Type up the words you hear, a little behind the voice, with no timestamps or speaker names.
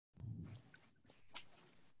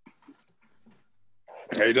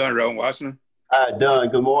How you doing, Reverend Washington? Hi, Don.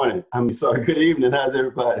 Good morning. Sorry, good evening. How's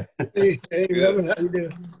everybody? Hey, Good. Reverend, how you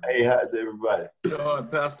doing? Hey, how's everybody? All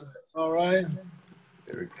right, Pastor. All right.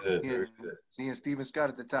 Very good, very good. Seeing Stephen Scott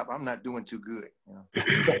at the top, I'm not doing too good.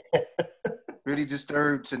 Pretty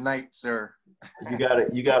disturbed tonight, sir. You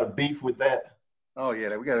got a beef with that? Oh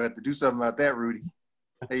yeah, we gotta have to do something about that, Rudy.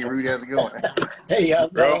 Hey, Rudy, how's it going? Hey,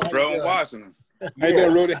 Reverend Washington. How you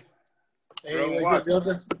doing, Rudy? Hey, Reverend what's up, Washington.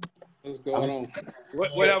 brother? What's going on?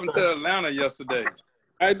 What happened to Atlanta yesterday?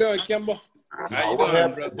 How you doing, Kimber? How you What doing,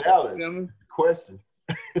 happened brother? to Dallas? Simmons? Question.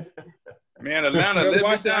 Man, Atlanta Reverend let me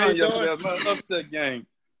Washington, how down you yesterday. doing? It was my upset game.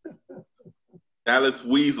 Dallas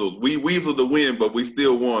weaseled. We weaseled the win, but we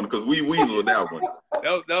still won because we weaseled that one.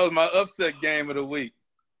 That was my upset game of the week.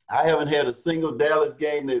 I haven't had a single Dallas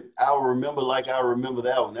game that I will remember like I remember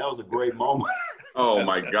that one. That was a great moment. Oh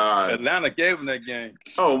my God. Atlanta gave them that game.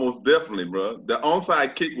 Oh, most definitely, bro. The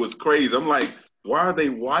onside kick was crazy. I'm like, why are they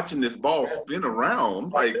watching this ball spin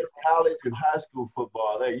around? Like, That's college and high school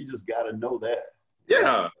football there. You just got to know that.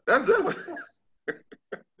 yeah, that's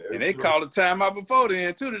And they called a timeout before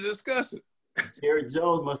then, too, to discuss it. Jerry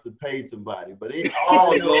Jones must have paid somebody, but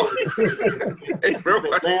Oh, Lord. if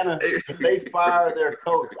Atlanta, if they fire their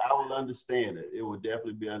coach, I will understand it. It would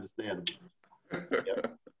definitely be understandable. Yeah.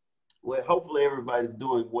 Well, hopefully everybody's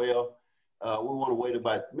doing well. We want to wait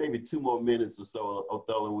about maybe 2 more minutes or so,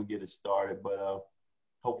 Othello, and we get it started. But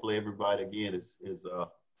hopefully everybody again is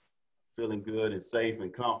feeling good and safe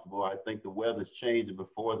and comfortable. I think the weather's changing,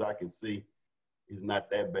 but far as I can see, it's not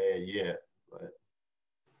that bad yet.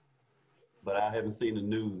 But I haven't seen the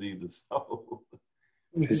news either, so.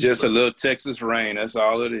 It's just a little Texas rain. That's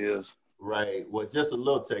all it is. Right. Well, just a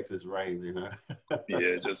little Texas rain, you know.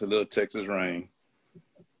 Yeah, just a little Texas rain.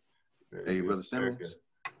 Hey, good, Brother Simmons.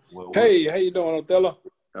 Well, Hey, how you doing, Othello?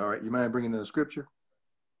 All right, you mind bringing in the scripture?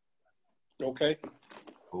 Okay.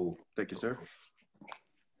 cool. Thank you, sir.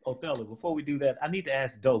 Othello, before we do that, I need to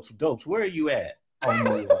ask Dopes. Dopes, where are you at?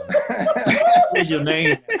 Where's your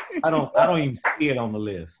name? I don't even see it on the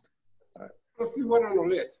list. I don't see what on the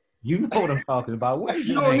list. You know what I'm talking about. Where's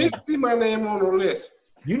You your don't name? need to see my name on the list.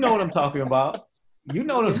 You know what I'm talking about. You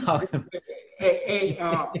know what I'm talking about. Hey,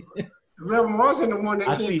 Reverend Watson, the one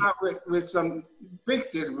that came see. out with some picks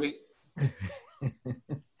this week.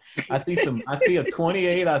 I see a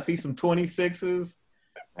 28. I see some 26s,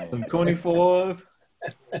 some 24s.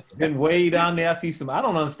 Then way down there, I see some. I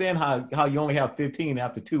don't understand how you only have 15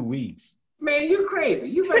 after 2 weeks. Man, you crazy.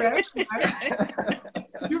 You better ask him.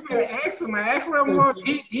 You better ask him. Ask Reverend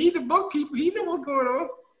Watson. He the bookkeeper. He know what's going on.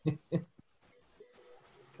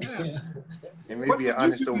 Yeah. It may be an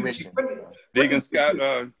honest omission. Deacon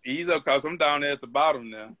Scott, ease up, because I'm down there at the bottom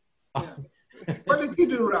now. What did you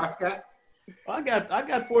do, Ross Scott? I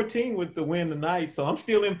got 14 with the win tonight, so I'm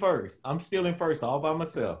still in first. I'm still in first all by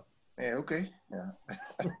myself. Yeah, okay. Yeah.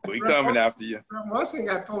 We coming after you. Reverend Watson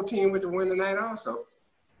got 14 with the win tonight also.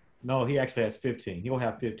 No, he actually has 15. He'll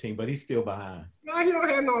have 15, but he's still behind. No, he don't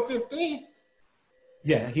have no 15.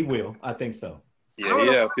 Yeah, he will. I think so. Yeah, he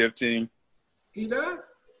have 15. He does?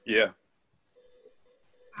 Yeah.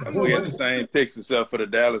 Because we had the same picks except for the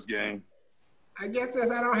Dallas game. I guess since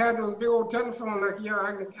I don't have those big old telephone like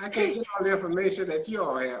y'all, I can't get all the information that you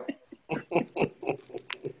all have.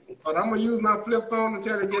 But I'm gonna use my flip phone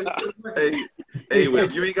until it gets. Hey, well,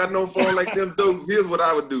 if you ain't got no phone like them, dudes, here's what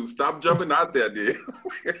I would do. Stop jumping out there, dude.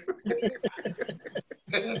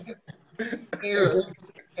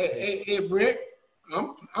 Hey, Brent,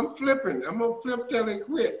 I'm flipping. I'm gonna flip till they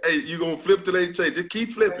quit. Hey, you gonna flip till they change. Just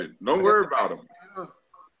keep flipping. Don't worry about them.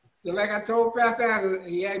 So like I told Pastor Isaac,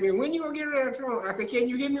 he asked me, when you gonna get rid of that phone? I said, can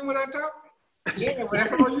you hear me when I talk? Yeah, well,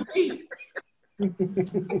 that's all you need.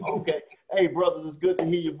 Okay. Hey, brothers, it's good to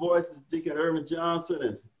hear your voices. Deacon Irvin Johnson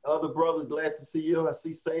and other brothers, glad to see you. I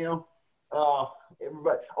see Sam.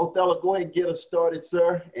 Everybody, Othello, go ahead and get us started,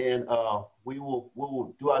 sir. And we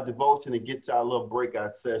will do our devotion and get to our little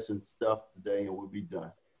breakout session stuff today, and we'll be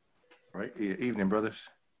done. All right. Evening, brothers.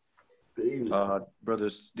 Good evening.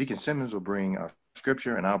 Brothers, Deacon Simmons will bring our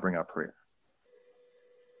scripture, and I'll bring our prayer.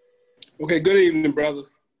 Okay, good evening,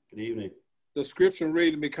 brothers. Good evening. The scripture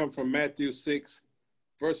reading may come from Matthew 6,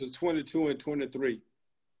 verses 22 and 23.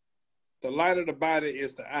 The light of the body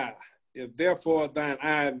is the eye. If therefore thine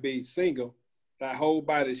eye be single, thy whole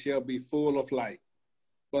body shall be full of light.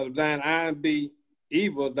 But if thine eye be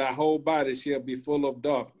evil, thy whole body shall be full of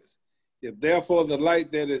darkness. If therefore the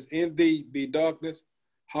light that is in thee be darkness,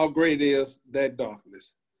 how great is that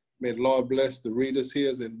darkness? May the Lord bless the readers,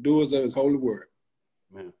 hearers, and doers of his holy word.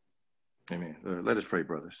 Amen. Amen. Let us pray,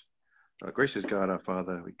 brothers. Gracious God, our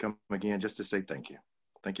Father, we come again just to say thank you.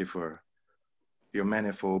 Thank you for your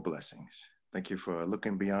manifold blessings. Thank you for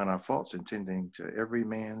looking beyond our faults and tending to every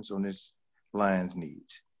man's on this line's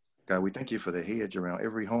needs. God, we thank you for the hedge around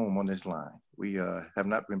every home on this line. We have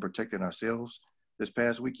not been protecting ourselves this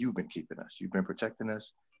past week. You've been keeping us. You've been protecting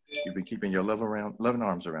us. You've been keeping your loving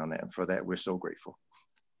arms around that. And for that, we're so grateful.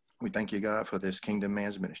 We thank you, God, for this Kingdom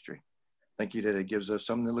Man's Ministry. Thank you that it gives us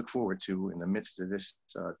something to look forward to in the midst of this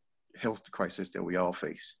health crisis that we all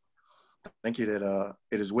face. Thank you that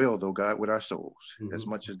it is well, though, God, with our souls. Mm-hmm. As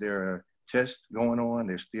much as there are tests going on,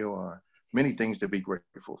 there still are many things to be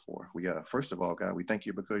grateful for. We first of all, God, we thank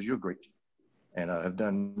you because you're great and have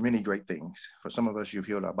done many great things. For some of us, you've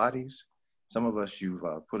healed our bodies. Some of us, you've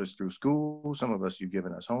put us through school. Some of us, you've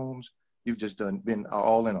given us homes. You've just been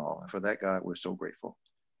all in all. And for that, God, we're so grateful.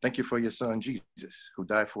 Thank you for your son, Jesus, who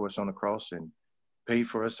died for us on the cross and paid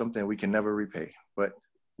for us something we can never repay. But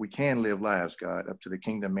we can live lives, God, up to the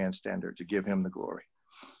Kingdom Man standard to give him the glory.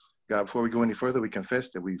 God, before we go any further, we confess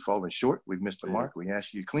that we've fallen short. We've missed the mark. We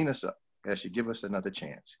ask you to clean us up. We ask you to give us another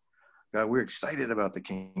chance. God, we're excited about the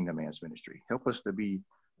Kingdom Man's Ministry. Help us to be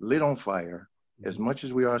lit on fire as much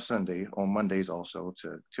as we are Sunday, on Mondays also,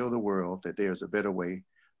 to tell the world that there's a better way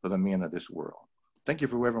for the men of this world. Thank you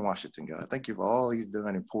for Reverend Washington, God. Thank you for all he's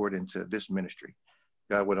done and poured into this ministry.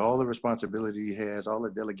 God, with all the responsibility he has, all the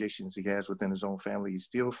delegations he has within his own family, he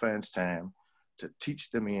still finds time to teach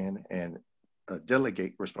the men and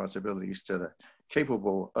delegate responsibilities to the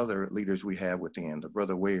capable other leaders we have within, the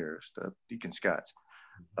Brother Wares, the Deacon Scotts,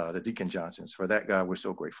 the Deacon Johnsons. For that, God, we're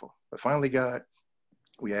so grateful. But finally, God,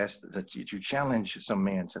 we ask that you challenge some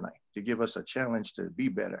man tonight, to give us a challenge to be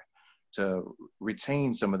better, to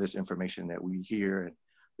retain some of this information that we hear. And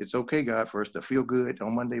it's okay, God, for us to feel good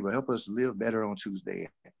on Monday, but help us live better on Tuesday,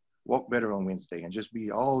 walk better on Wednesday, and just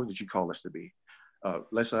be all that you call us to be.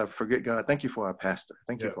 Let's forget, God, thank you for our pastor.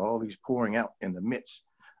 Thank you for all these pouring out in the midst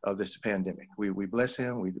of this pandemic. We bless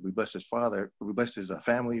him. We bless his father. We bless his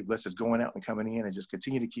family. We bless his going out and coming in, and just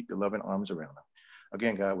continue to keep your loving arms around him.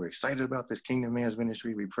 Again, God, we're excited about this Kingdom Man's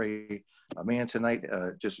Ministry. We pray a man tonight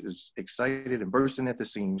just is excited and bursting at the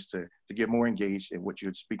seams to get more engaged in what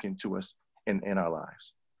you're speaking to us in our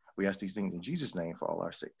lives. We ask these things in Jesus' name for all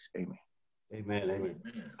our sakes. Amen. Amen. Amen.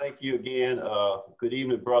 Thank you again. Good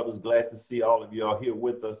evening, brothers. Glad to see all of y'all here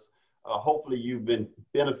with us. Hopefully you've been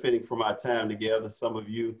benefiting from our time together. Some of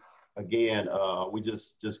you, again, we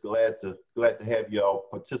just glad to have y'all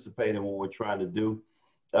participate in what we're trying to do.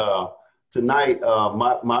 Tonight,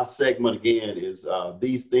 my segment again is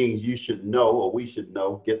these things you should know, or we should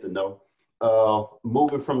know, get to know.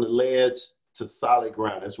 Moving from the ledge to solid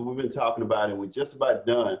ground. That's what we've been talking about, and we're just about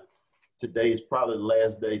done. Today is probably the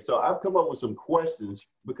last day. So I've come up with some questions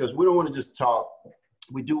because we don't want to just talk.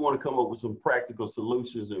 We do want to come up with some practical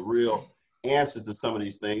solutions and real answers to some of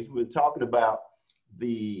these things. We've been talking about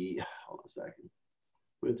hold on a second.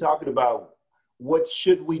 We've been talking about what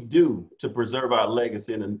should we do to preserve our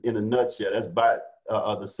legacy in a nutshell. That's by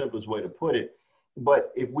the simplest way to put it.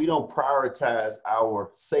 But if we don't prioritize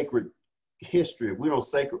our sacred history, if we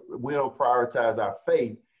don't prioritize our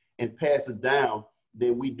faith and pass it down,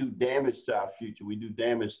 then we do damage to our future. We do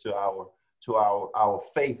damage to our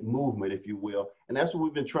faith movement, if you will. And that's what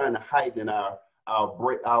we've been trying to heighten in our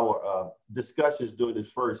discussions during this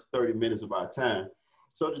first 30 minutes of our time.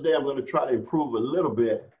 So today I'm going to try to improve a little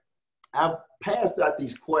bit. I've passed out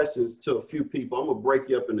these questions to a few people. I'm going to break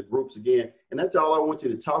you up into groups again. And that's all I want you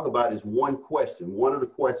to talk about is one question, one of the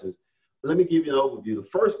questions. Let me give you an overview. The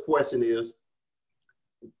first question is,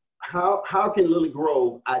 how can Lilly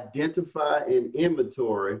Grove identify and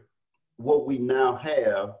inventory what we now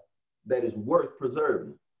have that is worth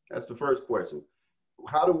preserving? That's the first question.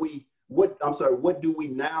 What do we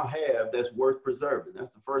now have that's worth preserving?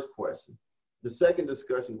 That's the first question. The second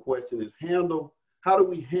discussion question is how do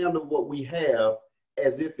we handle what we have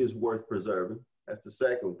as if it's worth preserving? That's the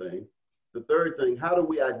second thing. The third thing, how do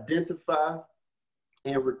we identify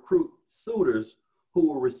and recruit suitors who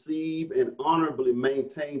will receive and honorably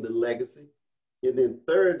maintain the legacy? And then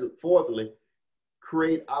fourthly, how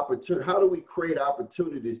do we create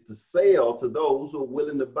opportunities to sell to those who are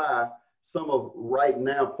willing to buy some of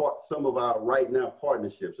our right now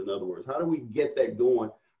partnerships? In other words, how do we get that going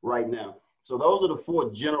right now? So those are the four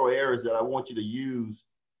general areas that I want you to use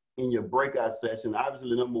in your breakout session.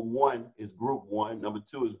 Obviously, number one is group one. Number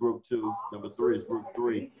two is group two. Number three is group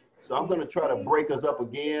three. So I'm going to try to break us up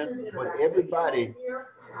again, but everybody,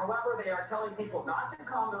 however, they are telling people not to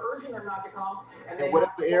come, they're urging them not to come. And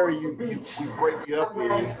whatever area we break you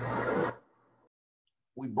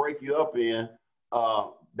up in,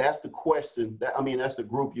 that's the question. That's the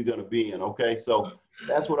group you're going to be in, okay? So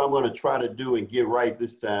that's what I'm going to try to do and get right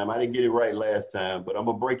this time. I didn't get it right last time, but I'm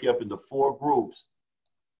going to break you up into four groups.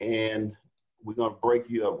 And We're going to break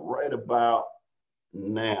you up right about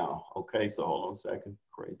now. Okay, so hold on a second.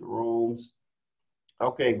 Create the rooms.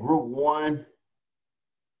 Okay, group 1.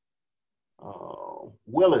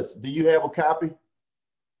 Willis, do you have a copy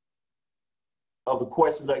of the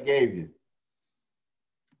questions I gave you?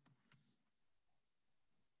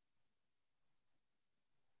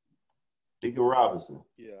 Deacon Robinson.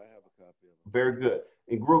 Yeah, I have a copy of it. Very good.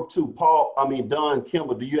 In group 2, Don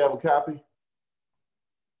Kimball, do you have a copy?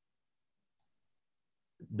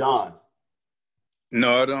 Don.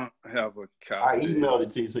 No, I don't have a copy. I emailed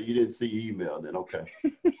it to you, so you didn't see email then. Okay.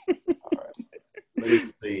 All right. Let me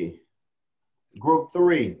see. Group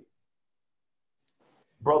 3.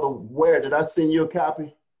 Brother Ware, did I send you a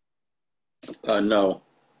copy? No.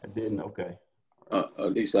 I didn't. Okay.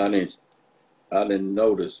 At least I didn't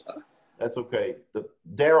notice. That's okay.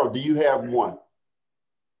 Daryl, do you have one?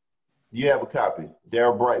 Do you have a copy?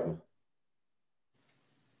 Daryl Brightman.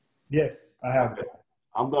 Yes, I have. Okay.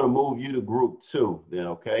 I'm going to move you to group 2 then,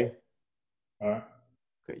 okay? All right.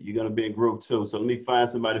 Okay, you're going to be in group 2. So let me find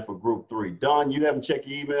somebody for group 3. Don, you haven't checked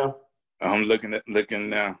your email? I'm looking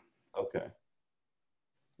now. Okay.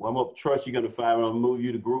 Well, I'm going to trust you're going to find it. I'm going to move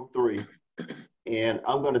you to group 3. And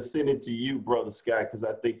I'm going to send it to you, Brother Scott, because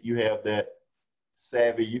I think you have that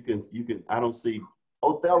savvy. You can, I don't see.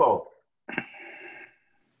 Othello,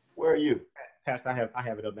 where are you? Pastor, I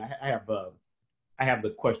have it up now. I have the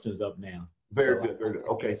questions up now. Very good, very good.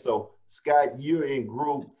 Okay, so Scott, you're in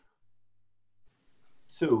group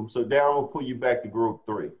 2. So Darren will pull you back to group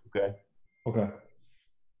 3, okay? Okay.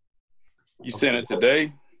 You sent it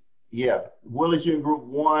today? Yeah. Willis, you're in group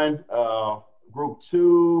 1. Group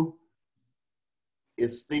 2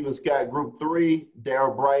 is Stephen Scott. Group 3,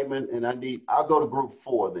 Daryl Brightman, and I'll go to group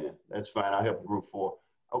 4 then. That's fine. I'll help group 4.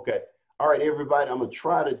 Okay. All right, everybody. I'm gonna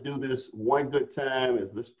try to do this one good time.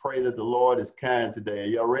 Let's pray that the Lord is kind today. Are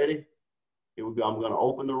y'all ready? Here we go. I'm going to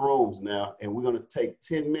open the rooms now, and we're going to take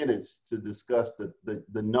 10 minutes to discuss the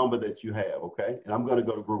number that you have, okay? And I'm going to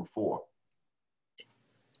go to group 4.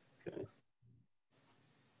 Okay.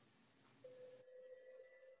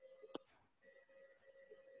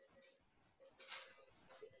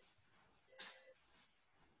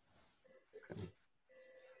 Okay.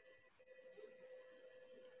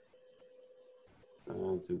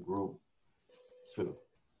 Assign to group 2.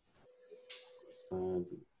 Assign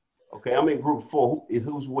to. Okay, I'm in group 4.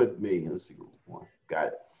 Who's with me? Let's see, group 1. Got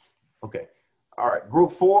it. Okay. All right,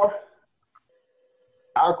 group 4.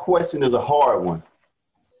 Our question is a hard one.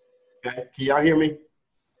 Okay, can y'all hear me?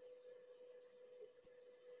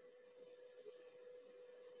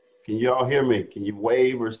 Can y'all hear me? Can you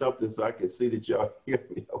wave or something so I can see that y'all hear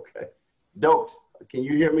me? Okay. Dokes, can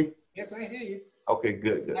you hear me? Yes, I hear you. Okay,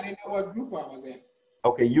 good, good. I didn't know what group I was in.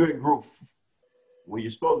 Okay, you're in group. Well, you're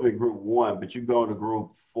supposed to be in group 1, but you're going to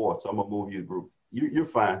group 4, so I'm gonna move you to group. You're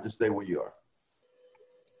fine. Just stay where you are.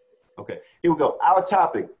 Okay, here we go. Our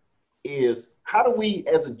topic is how do we,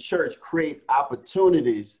 as a church, create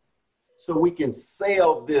opportunities so we can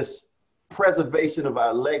sell this preservation of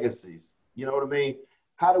our legacies? You know what I mean?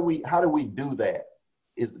 How do we do that?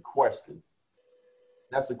 Is the question.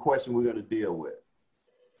 That's the question we're gonna deal with.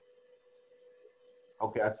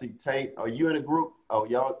 Okay, I see Tate. Are you in a group? Oh,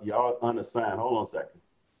 y'all unassigned. Hold on a second.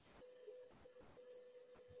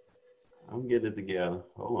 I'm getting it together.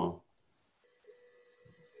 Hold on.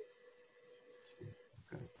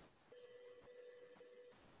 Okay.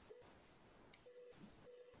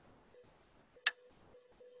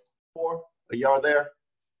 Are y'all there?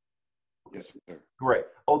 Yes, sir. Great.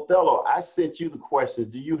 Othello, I sent you the questions.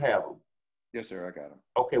 Do you have them? Yes, sir. I got them.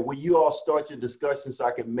 Okay, will you all start your discussion so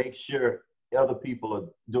I can make sure other people are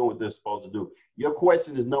doing what they're supposed to do? Your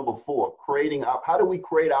question is number 4, how do we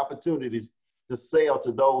create opportunities to sell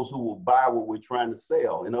to those who will buy what we're trying to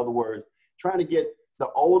sell? In other words, trying to get the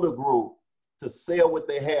older group to sell what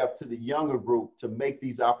they have to the younger group to make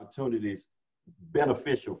these opportunities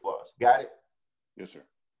beneficial for us. Got it? Yes, sir.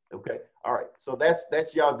 Okay. All right. So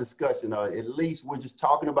that's y'all discussion. At least we're just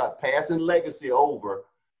talking about passing legacy over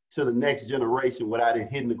to the next generation without it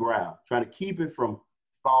hitting the ground, trying to keep it from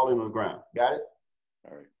falling on the ground. Got it?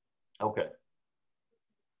 All right. Okay.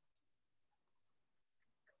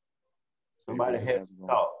 Somebody had to talk.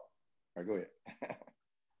 All right, go ahead.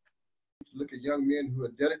 Look at young men who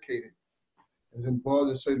are dedicated and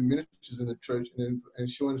involved in certain ministries in the church and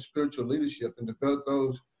showing spiritual leadership and develop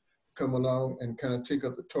those come along and kind of take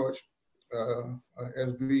up the torch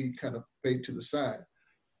as we kind of fade to the side.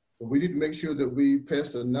 But we need to make sure that we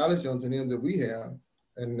pass the knowledge on to them that we have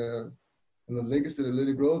and the legacy that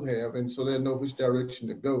Lilly Grove have, and so they know which direction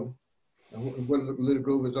to go. And what Lilly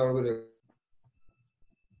Grove is already.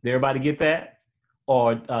 Did everybody get that?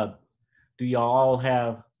 Or Do y'all all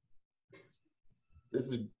have? This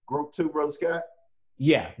is group 2, Brother Scott?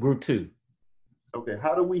 Yeah, group 2. Okay,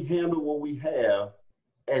 how do we handle what we have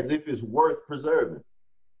as if it's worth preserving?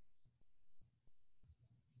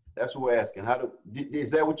 That's what we're asking. Is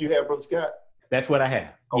that what you have, Brother Scott? That's what I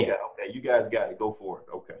have. Okay, Yeah. okay, you guys got it. Go for it.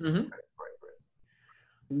 Okay. Mm-hmm.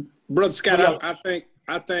 Right. Brother Scott, I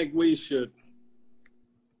think we should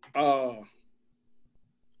do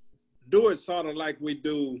it sort of like we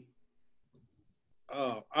do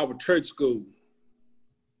our church school.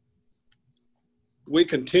 We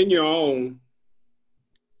continue on.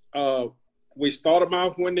 We start them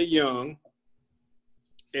off when they're young,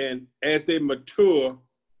 and as they mature,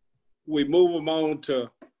 we move them on to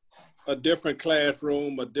a different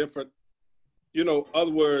classroom, a different,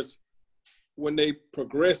 other words, when they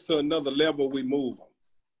progress to another level, we move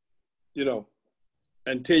them,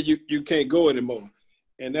 until you can't go anymore.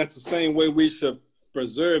 And that's the same way we should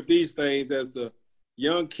preserve these things as the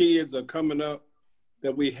young kids are coming up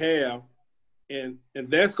that we have. And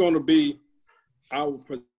that's going to be our...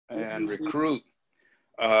 And recruit.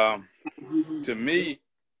 To me,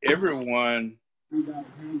 everyone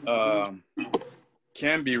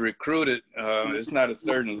can be recruited. It's not a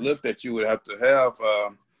certain look that you would have to have.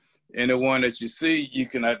 Anyone that you see, you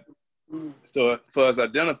can. So for us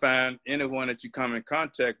identifying anyone that you come in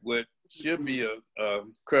contact with should be a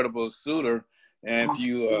credible suitor. And if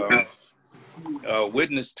you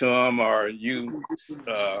witness to them or you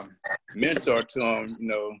mentor to them,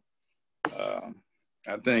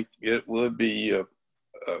 I think it would be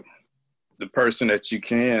the person that you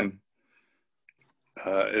can.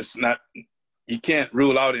 It's not. You can't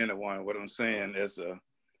rule out anyone. What I'm saying as a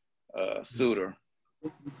suitor.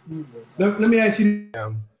 Let me ask you.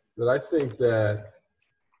 That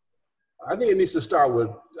I think it needs to start with.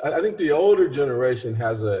 I think the older generation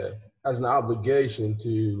has an obligation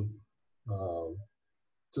to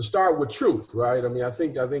start with truth, right? I mean, I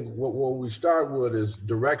think what we start with is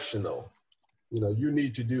directional. You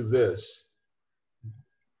need to do this,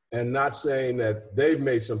 and not saying that they've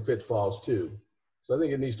made some pitfalls too. So I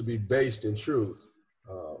think it needs to be based in truth.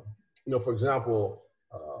 For example,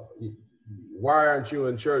 why aren't you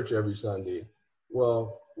in church every Sunday?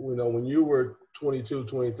 Well, when you were 22,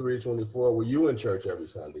 23, 24, were you in church every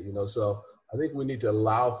Sunday? So I think we need to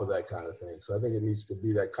allow for that kind of thing. So I think it needs to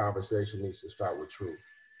be that conversation needs to start with truth.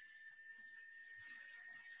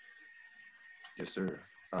 Yes, sir.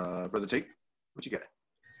 Brother Tate, what you got?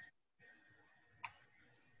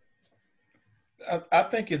 I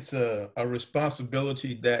think it's a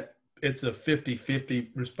responsibility that it's a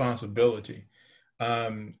 50-50 responsibility.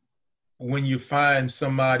 When you find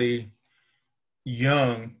somebody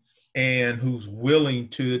young and who's willing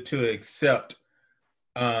to accept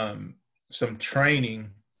some training,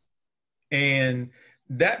 and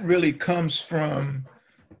that really comes from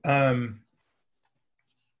the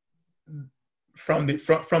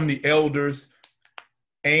elders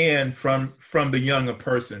and from the younger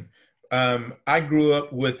person. I grew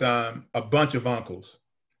up with a bunch of uncles.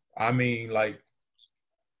 I mean, like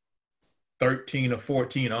 13 or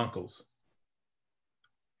 14 uncles,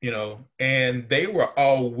 and they were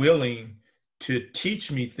all willing to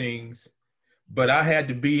teach me things, but I had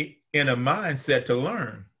to be in a mindset to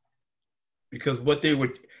learn, because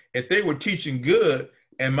if they were teaching good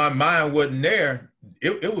and my mind wasn't there,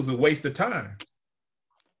 it was a waste of time.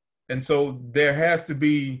 And so there has to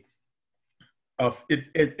be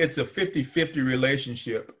it's a 50-50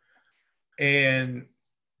 relationship. And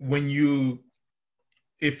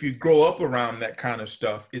if you grow up around that kind of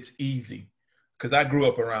stuff, it's easy. Because I grew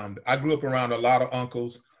up around a lot of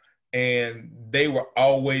uncles, and they were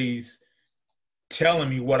always telling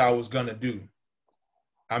me what I was gonna do.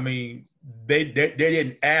 I mean, they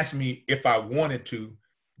didn't ask me if I wanted to.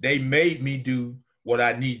 They made me do what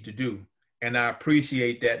I need to do. And I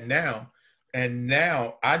appreciate that now. And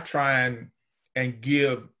now I try and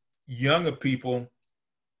give younger people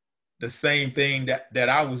the same thing that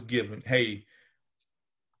I was given. Hey,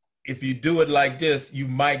 if you do it like this, you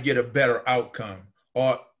might get a better outcome.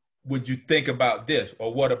 Or would you think about this?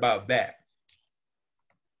 Or what about that?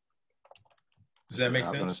 Does that make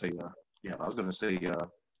sense? I was going to say,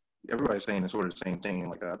 everybody's saying sort of the same thing.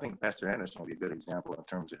 Like, I think Pastor Anderson will be a good example in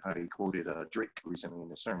terms of how he quoted Drake recently in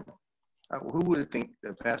his sermon. Who would think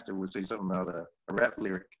that pastor would say something about a rap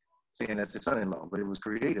lyric saying that's his son-in-law? But it was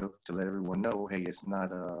creative to let everyone know, hey, it's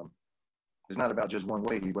not about just one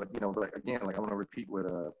way. But but again, like I want to repeat what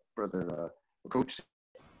brother Coach said.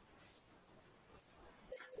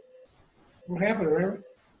 What happened, Reverend?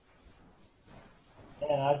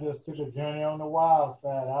 Man, I just took a journey on the wild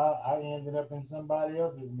side. I ended up in somebody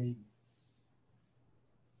else's meeting.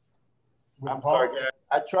 I'm sorry, guys.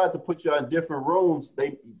 I tried to put y'all in different rooms.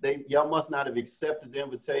 Y'all must not have accepted the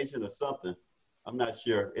invitation or something. I'm not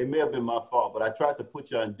sure. It may have been my fault, but I tried to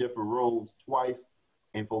put y'all in different rooms twice,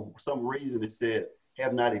 and for some reason it said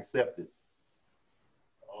have not accepted.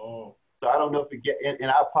 Oh. So I don't know if it get,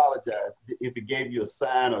 and I apologize if it gave you a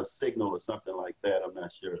sign or a signal or something like that. I'm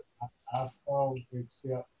not sure. I saw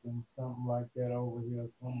accept and something like that over here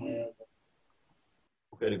somewhere.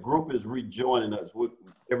 Okay, the group is rejoining us.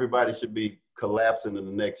 Everybody should be collapsing in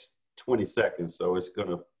the next 20 seconds. So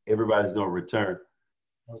everybody's gonna return.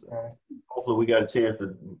 Okay. So hopefully we got a chance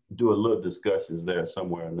to do a little discussions there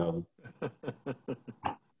somewhere or another.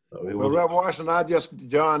 Well, Rev Washington, I just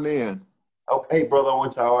joined in. Okay, Brother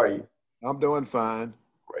Owens, how are you? I'm doing fine.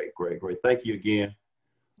 Great, great, great. Thank you again.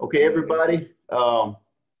 Okay, everybody.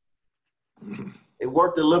 It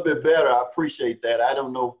worked a little bit better. I appreciate that. I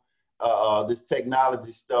don't know. This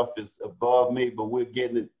technology stuff is above me, but we're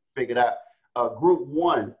getting it figured out. Group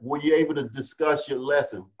 1, were you able to discuss your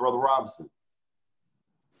lesson, Brother Robinson?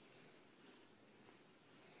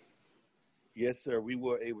 Yes, sir. We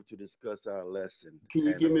were able to discuss our lesson. Can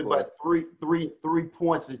you give me about three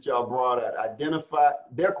points that y'all brought out? Identify.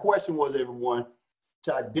 Their question was, everyone,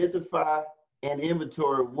 to identify and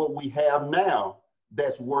inventory what we have now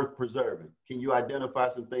that's worth preserving. Can you identify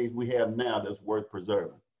some things we have now that's worth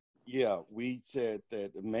preserving? Yeah, we said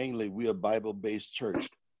that mainly we're a Bible-based church,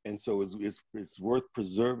 and so it's worth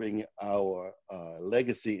preserving our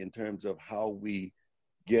legacy in terms of how we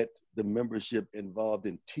get the membership involved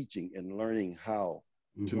in teaching and learning how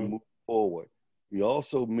to move forward. We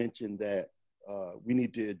also mentioned that we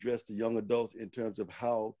need to address the young adults in terms of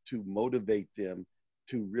how to motivate them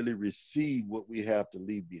to really receive what we have to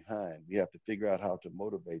leave behind. We have to figure out how to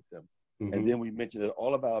motivate them. And then we mentioned that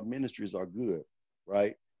all of our ministries are good,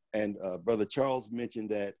 right? And Brother Charles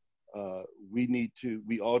mentioned that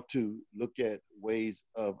we ought to look at ways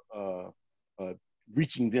of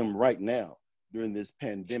reaching them right now during this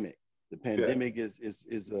pandemic. The pandemic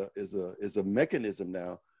is a mechanism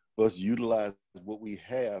now for us to utilize what we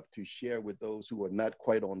have to share with those who are not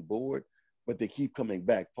quite on board, but they keep coming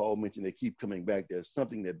back. Paul mentioned they keep coming back. There's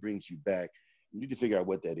something that brings you back. You need to figure out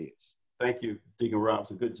what that is. Thank you, Deacon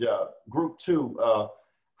Robinson. Good job. Group 2,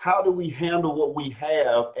 how do we handle what we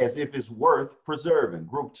have as if it's worth preserving?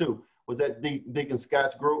 Group 2, was that Deacon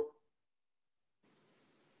Scott's group?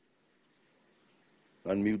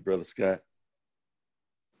 Unmute, Brother Scott.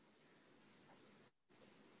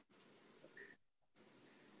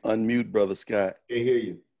 Unmute, Brother Scott. Can't hear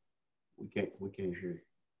you. We can't hear you.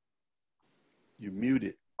 You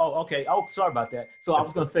muted. Oh, okay. Oh, sorry about that. So I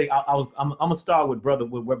was going to say, I'm going to start with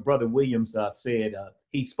what Brother Williams said.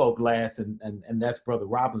 He spoke last, and that's Brother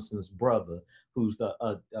Robinson's brother, who's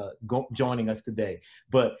joining us today.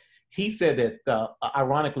 But he said that,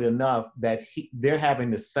 ironically enough, that they're having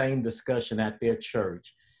the same discussion at their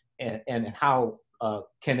church, and how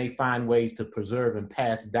can they find ways to preserve and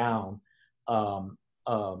pass down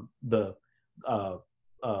the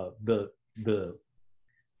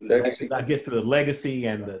legacy. I guess the legacy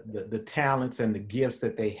and the talents and the gifts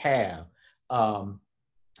that they have.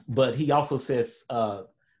 But he also says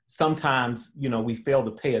sometimes, we fail to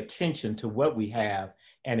pay attention to what we have,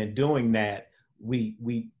 and in doing that, we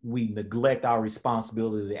neglect our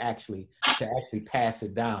responsibility to actually pass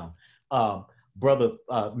it down. Brother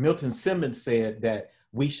Milton Simmons said that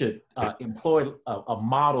we should employ a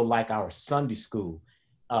model like our Sunday school,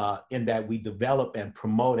 in that we develop and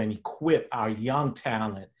promote and equip our young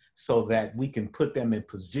talent so that we can put them in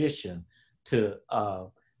position to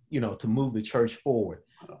move the church forward.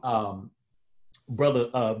 Brother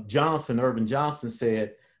Urban Johnson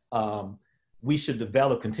said we should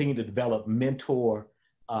continue to develop mentee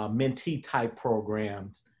type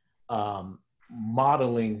programs,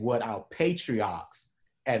 modeling what our patriarchs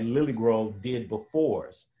at Lilly Grove did before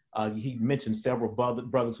us. He mentioned several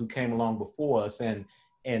brothers who came along before us, and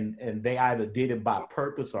they either did it by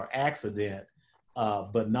purpose or accident,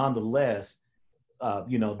 but nonetheless,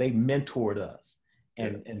 they mentored us,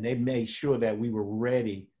 and they made sure that we were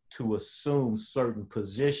ready to assume certain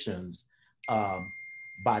positions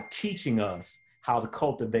by teaching us how to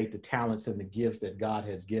cultivate the talents and the gifts that God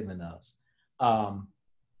has given us.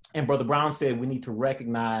 And Brother Brown said we need to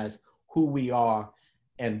recognize who we are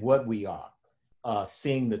and what we are,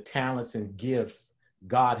 seeing the talents and gifts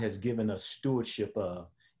God has given us stewardship of,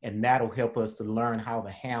 and that'll help us to learn how to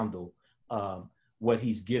handle what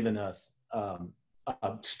he's given us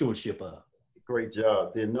stewardship of. Great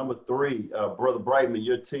job. Then number 3, Brother Brightman,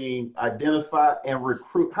 your team, identify and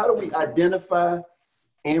recruit. How do we identify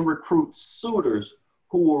and recruit suitors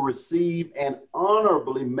who will receive and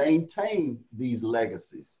honorably maintain these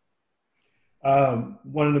legacies?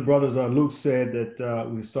 One of the brothers, Luke, said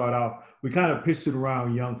that we start out, we kind of pitched it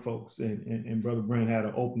around young folks, and Brother Brent had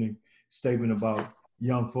an opening statement about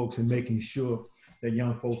young folks and making sure that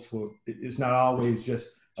young folks were, it's not always just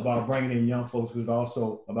about bringing in young folks, but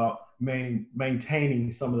also about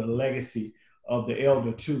maintaining some of the legacy of the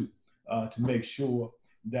elder too, to make sure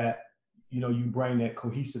that, you know, you bring that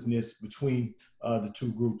cohesiveness between the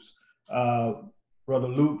two groups. Brother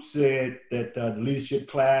Luke said that the leadership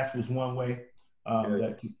class was one way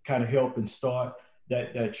that to kind of help and start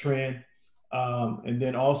that trend. And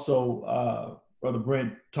then also, Brother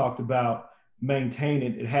Brent talked about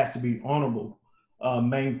maintaining, it has to be honorable,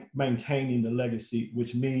 maintaining the legacy,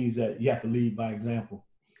 which means that you have to lead by example.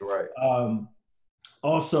 Right.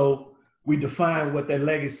 Also, we define what that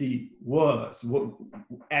legacy was. What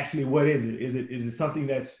is it? Is it something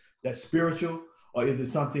that's spiritual, or is it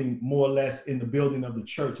something more or less in the building of the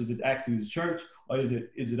church? Is it actually the church, or is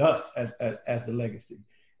it us as the legacy?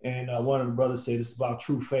 And one of the brothers said it's about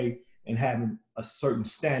true faith and having a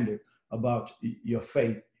certain about your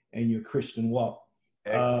faith and your Christian walk.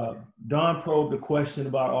 Don probed the question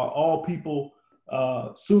about, are all people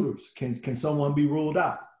suitors? Can someone be ruled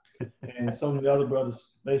out? And some of the other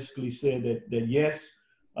brothers basically said that yes,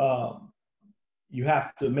 you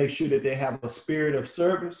have to make sure that they have a spirit of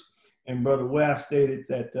service. And Brother West stated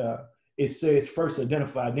that it says first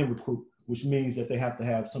identify, then recruit, which means that they have to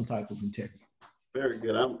have some type of integrity. Very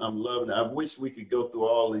good. I'm loving it. I wish we could go through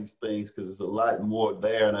all these things because there's a lot more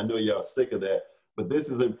there, and I know y'all sick of that, but this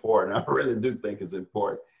is important. I really do think it's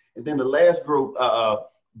important. And then the last group,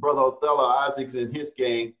 Brother Othello Isaacs and his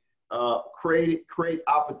gang, how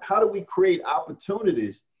do we create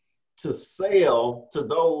opportunities to sell to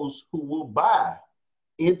those who will buy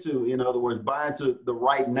into, in other words, buy into the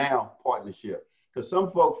right now partnership? Because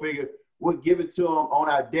some folk figure we'll give it to them on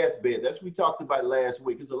our deathbed. That's what we talked about last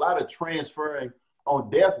week. There's a lot of transferring on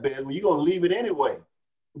deathbed when you're going to leave it anyway.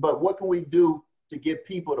 But what can we do to get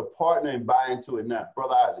people to partner and buy into it now?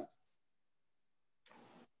 Brother Isaac.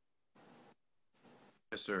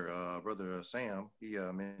 Yes, sir. Brother Sam, he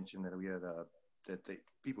mentioned that we had that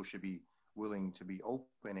people should be willing to be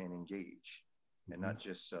open and engage, and not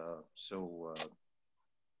just so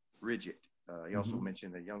rigid. He also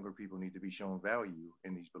mentioned that younger people need to be shown value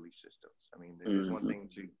in these belief systems. I mean, there's one thing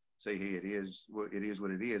to say, hey, it is what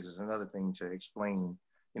it is. It's another thing to explain,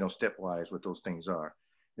 you know, stepwise what those things are.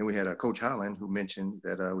 And we had Coach Holland who mentioned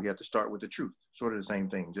that we have to start with the truth. Sort of the same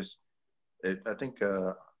thing. I think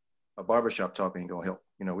a barbershop talk ain't gonna help.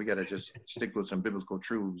 You know, we got to just stick with some biblical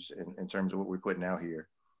truths in terms of what we're putting out here,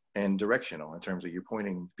 and directional in terms of you're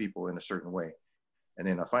pointing people in a certain way. And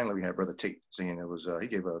then finally, we had Brother Tate saying he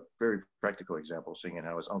gave a very practical example, saying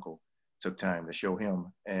how his uncle took time to show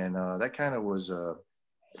him. And that kind of was,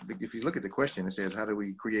 if you look at the question, it says, how do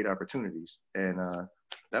we create opportunities? And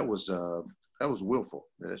that was willful.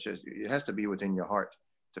 It has to be within your heart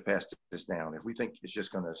to pass this down. If we think it's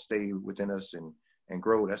just going to stay within us and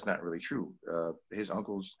grow, that's not really true. His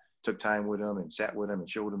uncles took time with him and sat with him and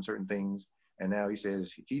showed him certain things. And now he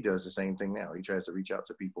says he does the same thing now. He tries to reach out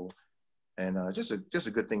to people. And just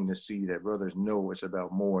a good thing to see that brothers know it's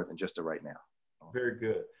about more than just the right now. Very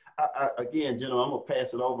good. Again, gentlemen, I'm going to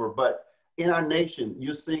pass it over. But in our nation,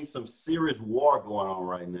 you're seeing some serious war going on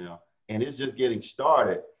right now. And it's just getting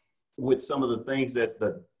started with some of the things that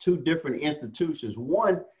the two different institutions.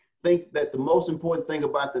 One thinks that the most important thing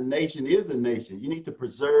about the nation is the nation. You need to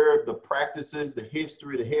preserve the practices, the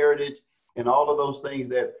history, the heritage, and all of those things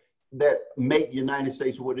that make the United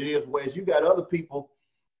States what it is. Whereas you got other people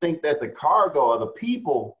think that the cargo or the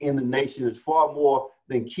people in the nation is far more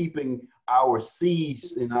than keeping our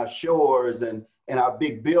seas and our shores and our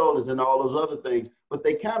big buildings and all those other things, but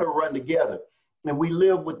they kind of run together. And we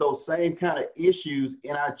live with those same kind of issues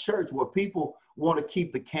in our church where people want to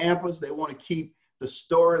keep the campus, they want to keep the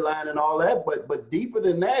storyline and all that, but deeper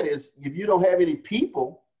than that is if you don't have any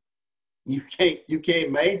people, you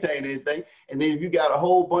can't maintain anything. And then if you got a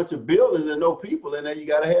whole bunch of buildings and no people in there, you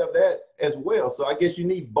got to have that as well. So I guess you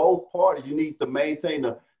need both parties. You need to maintain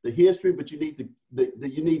the history, but you need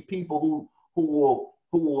you need people who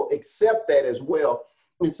will accept that as well.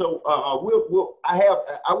 And so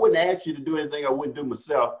I wouldn't ask you to do anything I wouldn't do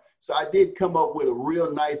myself. So I did come up with a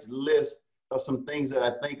real nice list of some things that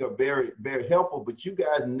I think are very, very helpful, but you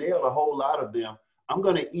guys nailed a whole lot of them. I'm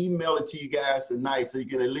going to email it to you guys tonight so you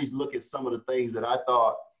can at least look at some of the things that I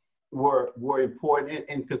thought were important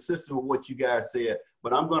and consistent with what you guys said.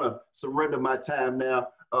 But I'm going to surrender my time now.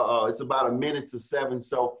 It's about 1 minute to 7.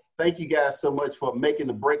 So thank you guys so much for making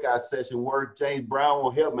the breakout session work. James Brown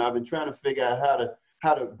will help me. I've been trying to figure out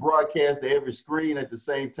how to broadcast to every screen at the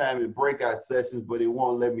same time in breakout sessions, but it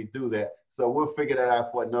won't let me do that. So we'll figure that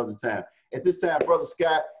out for another time. At this time, Brother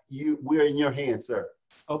Scott, we're in your hands, sir.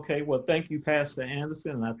 Okay, well, thank you, Pastor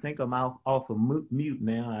Anderson. And I think I'm off of mute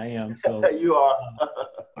now. I am. So you are.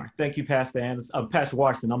 Thank you, Pastor Anderson. Pastor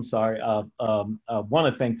Washington, I'm sorry. Want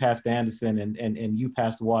to thank Pastor Anderson and you,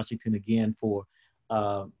 Pastor Washington, again for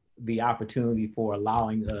the opportunity for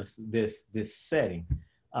allowing us this setting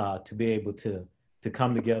to be able to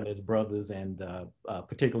come together as brothers, and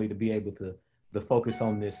particularly to be able to focus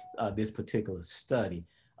on this particular study.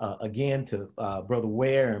 Again, to Brother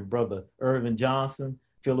Ware and Brother Irvin Johnson,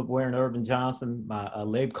 Philip Ware and Irvin Johnson,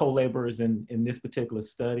 my co-laborers in this particular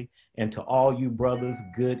study, and to all you brothers,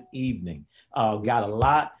 good evening. Got a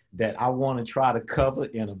lot that I want to try to cover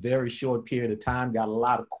in a very short period of time. Got a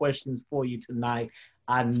lot of questions for you tonight.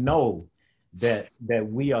 I know that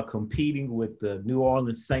we are competing with the New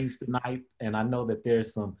Orleans Saints tonight, and I know that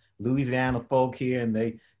there's some Louisiana folk here, and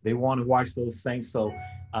they want to watch those Saints. So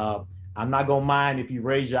I'm not gonna mind if you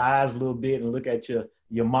raise your eyes a little bit and look at your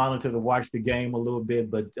monitor to watch the game a little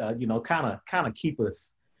bit, but you know, kind of keep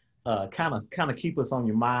us keep us on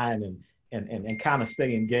your mind and kind of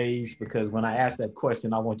stay engaged, because when I ask that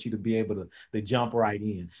question, I want you to be able to jump right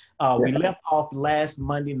in. We left off last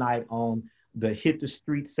Monday night on the Hit the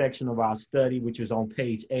Street section of our study, which is on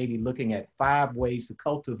page 80, looking at 5 ways to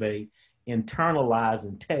cultivate internalized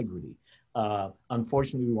integrity.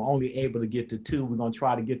 Unfortunately, we were only able to get to 2. We're going to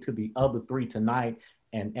try to get to the other 3 tonight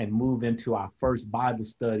and move into our first Bible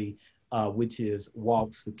study, which is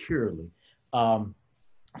Walk Securely.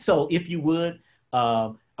 So if you would,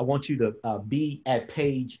 I want you to be at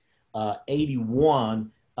page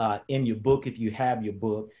 81 in your book, if you have your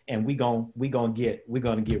book, and we're gonna get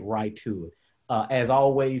right to it. As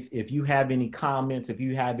always, if you have any comments, if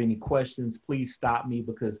you have any questions, please stop me,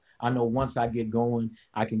 because I know once I get going,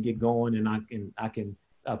 I can get going, and I can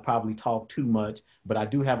probably talk too much. But I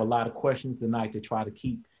do have a lot of questions tonight to try to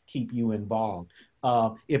keep you involved.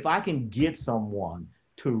 If I can get someone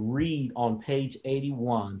to read on page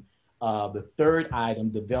 81, the 3rd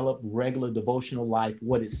item, develop regular devotional life,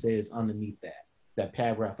 what it says underneath that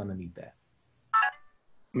paragraph underneath that.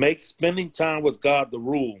 Make spending time with God the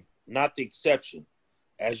rule, not the exception.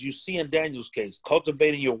 As you see in Daniel's case,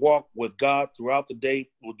 cultivating your walk with God throughout the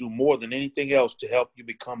day will do more than anything else to help you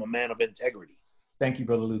become a man of integrity. Thank you,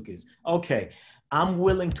 Brother Lucas. Okay, I'm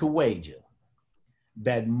willing to wager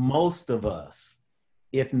that most of us,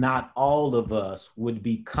 if not all of us, would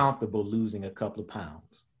be comfortable losing a couple of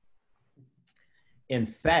pounds. In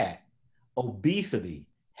fact, obesity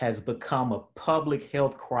has become a public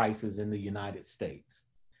health crisis in the United States.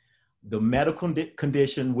 The medical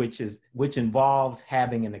condition, which involves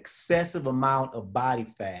having an excessive amount of body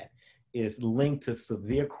fat, is linked to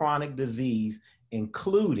severe chronic diseases,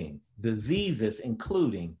 including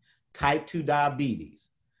type 2 diabetes,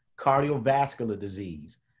 cardiovascular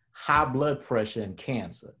disease, high blood pressure, and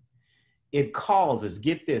cancer. It causes,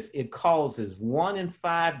 get this, it causes 1 in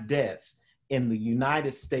 5 deaths in the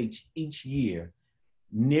United States each year,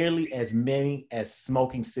 nearly as many as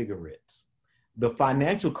smoking cigarettes. The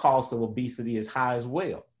financial cost of obesity is high as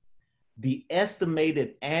well. The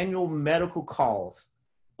estimated annual medical cost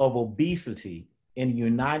of obesity in the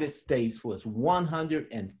United States was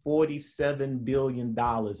 $147 billion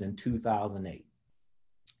in 2008.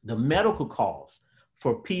 The medical cost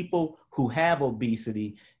for people who have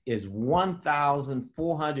obesity is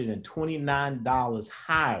 $1,429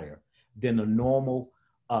 higher than a normal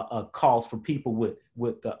cost for people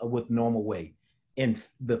with normal weight. And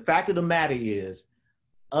the fact of the matter is,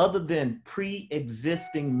 other than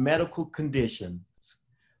pre-existing medical conditions,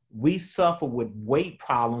 we suffer with weight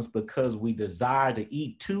problems because we desire to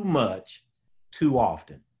eat too much, too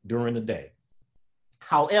often during the day.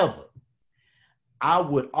 However, I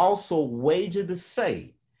would also wager to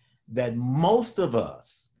say that most of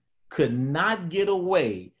us could not get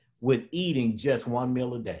away with eating just 1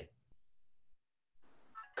 meal a day.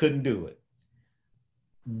 Couldn't do it.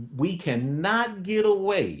 We cannot get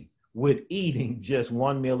away with eating just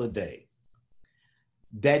 1 meal a day.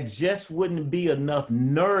 That just wouldn't be enough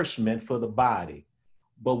nourishment for the body.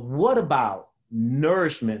 But what about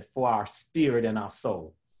nourishment for our spirit and our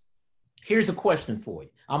soul? Here's a question for you.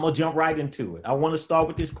 I'm gonna jump right into it. I wanna start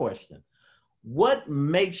with this question. What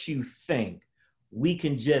makes you think we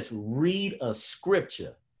can just read a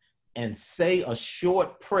scripture and say a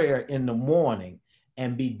short prayer in the morning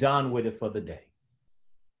and be done with it for the day?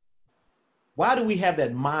 Why do we have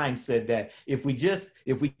that mindset that if we just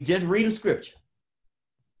read a scripture,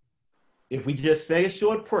 if we just say a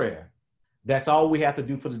short prayer, that's all we have to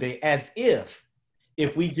do for the day, as if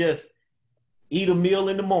we just eat a meal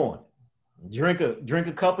in the morning, drink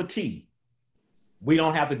a cup of tea. We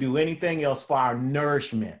don't have to do anything else for our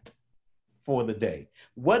nourishment for the day.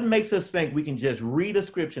 What makes us think we can just read a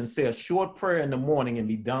scripture and say a short prayer in the morning and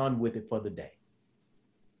be done with it for the day?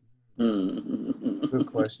 Good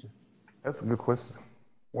question. That's a good question.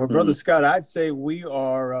 Well, Brother Scott, I'd say we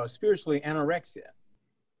are spiritually anorexia.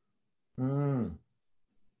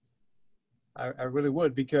 I really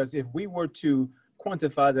would, because if we were to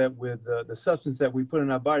quantify that with the substance that we put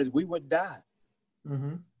in our bodies, we would die.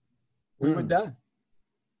 We would die.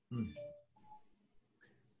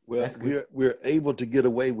 Well, we're able to get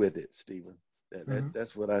away with it, Stephen.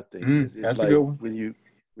 That's what I think. It's That's like a good one.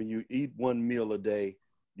 when you eat one meal a day,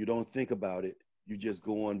 you don't think about it. You just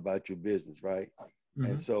go on about your business, right?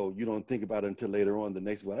 And so you don't think about it until later on. The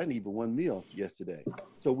next one, I didn't eat but one meal yesterday.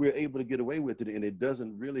 So we're able to get away with it, and it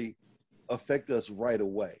doesn't really affect us right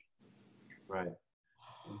away. Right.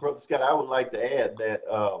 Brother Scott, I would like to add that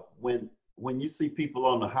when you see people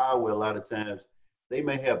on the highway, a lot of times they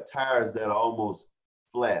may have tires that are almost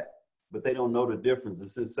flat, but they don't know the difference. The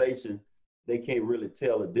sensation, they can't really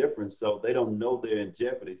tell the difference, so they don't know they're in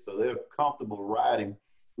jeopardy. So they're comfortable riding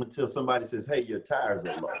until somebody says, "Hey, your tires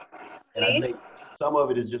are low." And I think some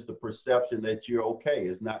of it is just the perception that you're okay.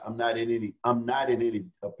 It's not. I'm not in any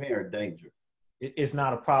apparent danger. It's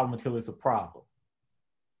not a problem until it's a problem.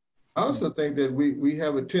 I also think that we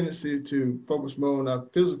have a tendency to focus more on our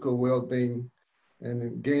physical well-being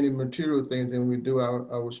and gaining material things than we do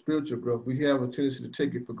our spiritual growth. We have a tendency to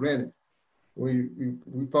take it for granted. We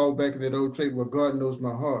fall back in that old trait where God knows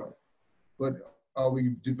my heart. But are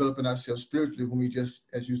we developing ourselves spiritually when we just,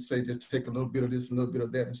 as you say, just take a little bit of this and a little bit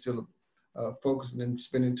of that instead of focusing and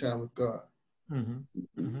spending time with God?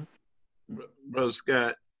 Brother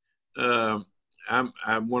Scott,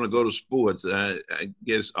 I want to go to sports. I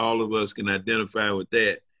guess all of us can identify with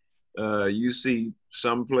that. You see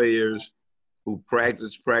some players who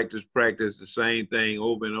practice the same thing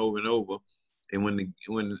over and over and over, and when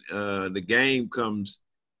the game comes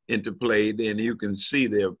into play, then you can see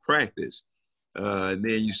their practice. And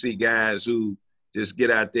then you see guys who just get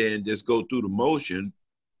out there and just go through the motion.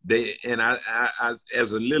 I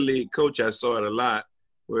as a Little League coach, I saw it a lot,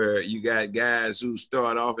 where you got guys who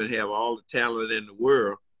start off and have all the talent in the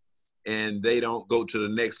world, and they don't go to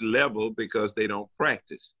the next level because they don't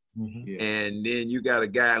practice. And then you got a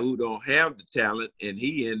guy who don't have the talent, and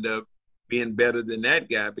he end up being better than that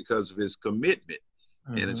guy because of his commitment.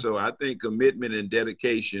 And so I think commitment and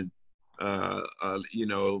dedication, you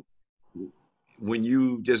know, when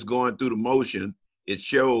you just going through the motion, it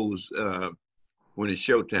shows when it's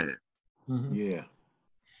showtime. Yeah.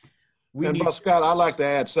 And Brother Scott, I'd like to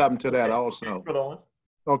add something to that also.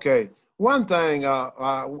 Okay. One thing,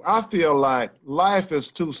 I feel like life is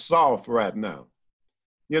too soft right now.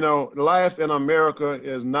 You know, life in America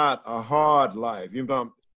is not a hard life. You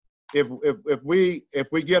know, if we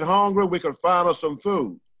get hungry, we can find us some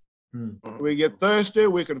food. If we get thirsty,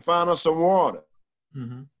 we can find us some water.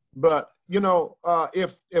 But you know,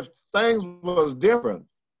 if things was different,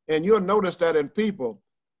 and you'll notice that in people,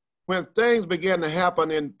 when things begin to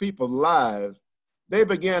happen in people's lives, they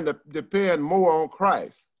begin to depend more on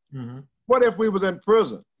Christ. What if we was in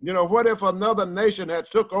prison? You know, what if another nation had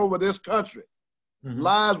took over this country?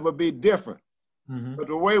 Lives would be different. But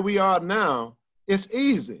the way we are now, it's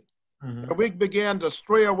easy. And we began to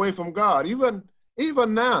stray away from God. Even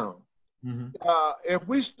now, if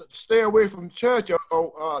we stay away from church 2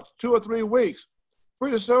 or 3 weeks,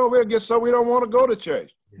 pretty soon we'll get so we don't want to go to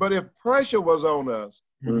church. But if pressure was on us,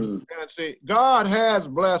 and see, God has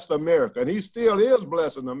blessed America, and he still is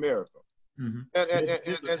blessing America.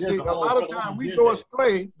 And see, a lot of times we go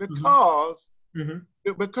astray because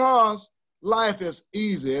life is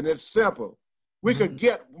easy and it's simple. We could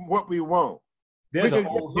get what we want. We could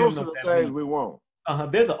get most of the things we want.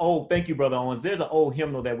 There's an old, thank you, Brother Owens. There's an old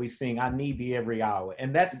hymnal that we sing, "I need thee every hour."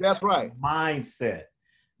 And that's right. Mindset,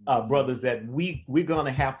 brothers, that we're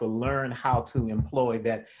gonna have to learn how to employ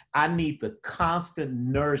that. I need the constant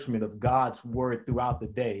nourishment of God's word throughout the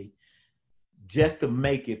day just to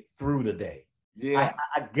make it through the day. Yeah.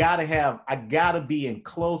 I gotta be in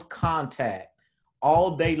close contact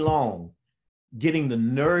all day long, getting the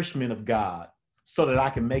nourishment of God so that I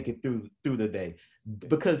can make it through the day.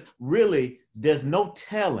 Because really, there's no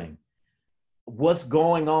telling what's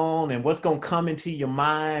going on and what's going to come into your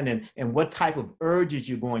mind and what type of urges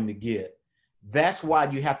you're going to get. That's why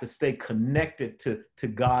you have to stay connected to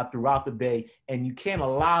God throughout the day. And you can't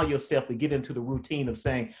allow yourself to get into the routine of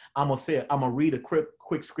saying, I'm going to read a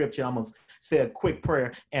quick scripture, I'm going to say a quick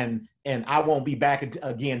prayer, and I won't be back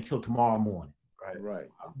again until tomorrow morning. Right.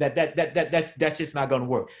 That's just not going to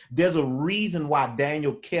work. There's a reason why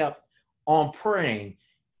Daniel kept on praying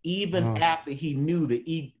even after he knew the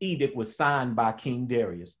edict was signed by King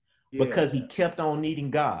Darius, because he kept on needing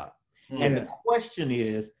God. And the question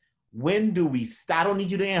is, when do we stop? I don't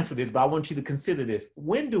need you to answer this, but I want you to consider this.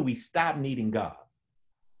 When do we stop needing God?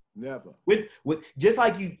 Never. Just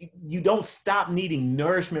like you don't stop needing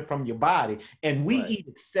nourishment from your body, and we eat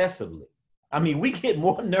excessively. I mean, we get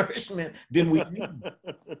more nourishment than we need.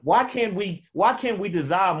 Why can't we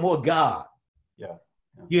desire more God? Yeah.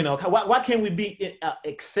 You know, why can't we be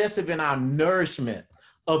excessive in our nourishment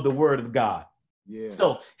of the Word of God? Yeah.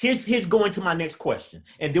 So here's going to my next question,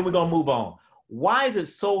 and then we're gonna move on. Why is it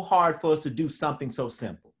so hard for us to do something so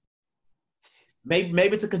simple? Maybe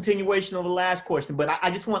it's a continuation of the last question, but I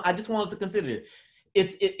just want us to consider it.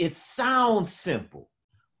 It sounds simple,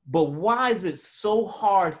 but why is it so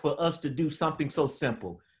hard for us to do something so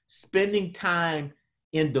simple? Spending time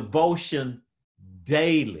in devotion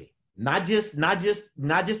daily, not just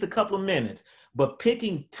a couple of minutes, but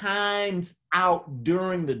picking times out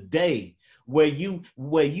during the day where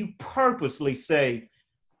you purposely say,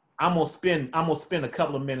 I'm gonna spend a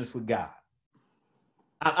couple of minutes with God.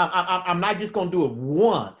 I'm not just gonna do it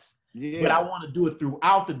once, but I want to do it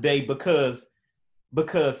throughout the day because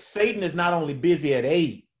Satan is not only busy at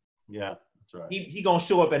 8. Yeah, that's right. He gonna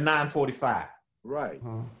show up at 9:45. Right.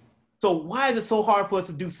 So why is it so hard for us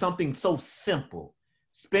to do something so simple?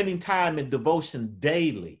 Spending time in devotion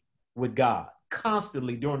daily with God,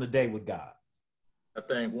 constantly during the day with God. I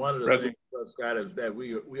think one of the things, Scott, is that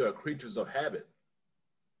we are creatures of habit.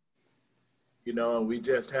 You know, and we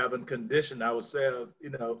just haven't conditioned ourselves,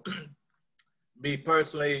 you know. Me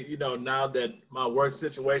personally, you know, now that my work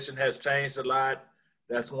situation has changed a lot,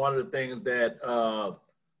 that's one of the things that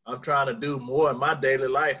I'm trying to do more in my daily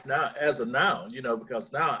life now, as of now, you know,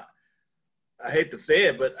 because now, I hate to say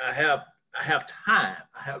it, but I have time.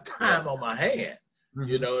 I have time on my hand.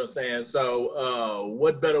 You know what I'm saying? So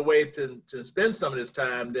what better way to spend some of this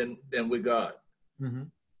time than with God?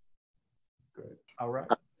 Good. All right.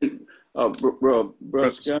 Bro,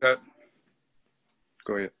 Scott.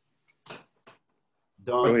 Go ahead.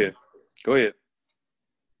 Don. Go ahead.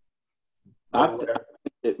 I think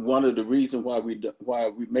that one of the reasons why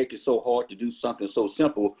we make it so hard to do something so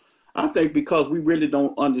simple, I think because we really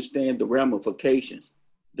don't understand the ramifications,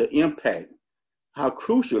 the impact, how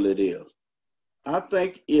crucial it is. I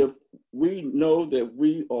think if we know that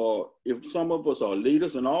if some of us are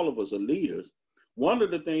leaders and all of us are leaders, one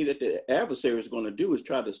of the things that the adversary is going to do is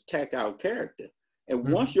try to attack our character.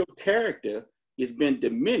 And once your character has been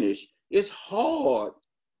diminished, it's hard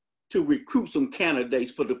to recruit some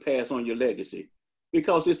candidates for the pass on your legacy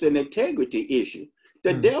because it's an integrity issue.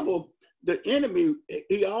 The devil, the enemy,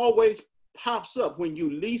 he always pops up when you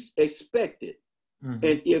least expect it.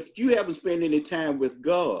 And if you haven't spent any time with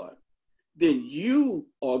God, then you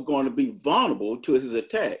are going to be vulnerable to his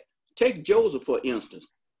attack. Take Joseph, for instance.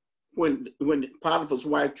 When Potiphar's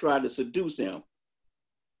wife tried to seduce him,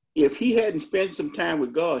 if he hadn't spent some time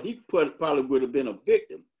with God, he probably would have been a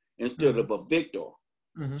victim instead of a victor.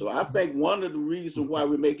 So I think one of the reasons why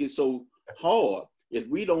we make it so hard is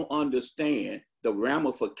we don't understand the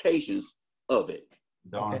ramifications of it.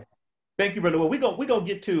 Okay. Thank you, brother. Well, we're gonna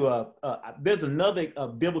get to there's another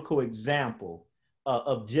biblical example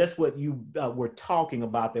of just what you were talking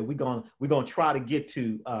about that we're gonna try to get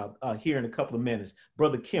to here in a couple of minutes.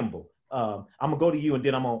 Brother Kimball, I'm gonna go to you and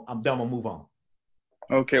then I'm gonna move on.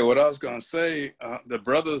 Okay, what I was gonna say, the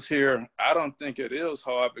brothers here, I don't think it is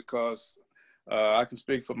hard because I can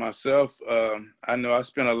speak for myself. I know I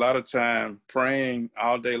spend a lot of time praying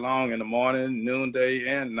all day long in the morning, noonday,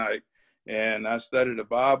 and night, and I study the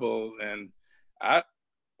Bible. And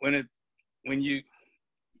when you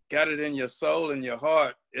got it in your soul and your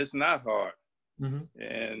heart, it's not hard.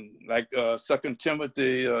 And like 2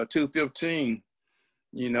 Timothy 2:15,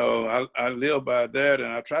 you know, I live by that,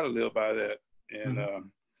 and I try to live by that. And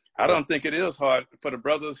I don't think it is hard for the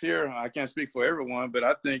brothers here. I can't speak for everyone, but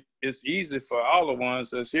I think it's easy for all the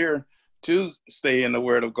ones that's here to stay in the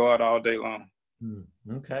Word of God all day long.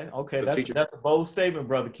 Okay, that's a bold statement,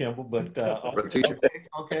 Brother Kimball. But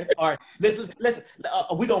okay, all right. Let's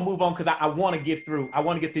we're gonna move on because I want to get through. I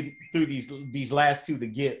want to get through these last two to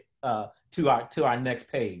get to our next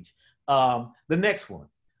page. The next one: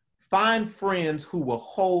 find friends who will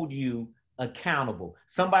hold you accountable.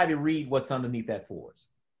 Somebody read what's underneath that for us.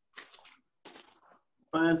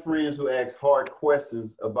 Find friends who ask hard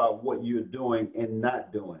questions about what you're doing and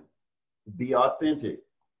not doing. Be authentic.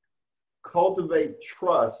 Cultivate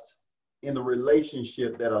trust in the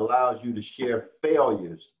relationship that allows you to share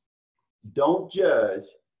failures. Don't judge,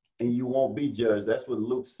 and you won't be judged. That's what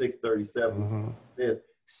Luke 6:37 says.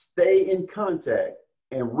 Stay in contact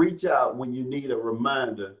and reach out when you need a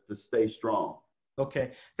reminder to stay strong.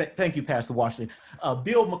 Okay, thank you, Pastor Washington.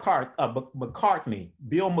 Bill McCartney,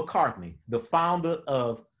 the founder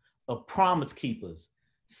of Promise Keepers,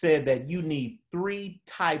 said that you need 3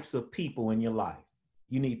 types of people in your life.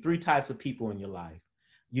 You need 3 types of people in your life.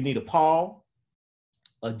 You need a Paul,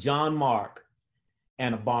 a John Mark,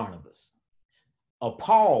 and a Barnabas. A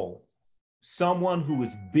Paul, someone who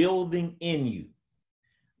is building in you.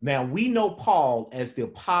 Now, we know Paul as the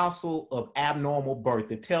apostle of abnormal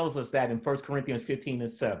birth. It tells us that in 1 Corinthians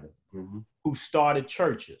 15:7, who started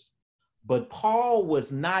churches. But Paul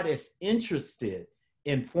was not as interested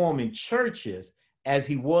in forming churches as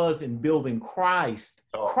he was in building Christ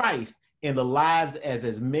in the lives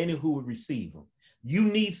as many who would receive him. You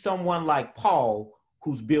need someone like Paul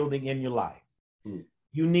who's building in your life.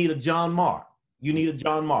 You need a John Mark.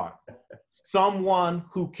 Someone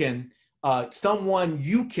who can someone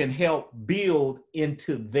you can help build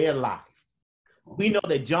into their life. We know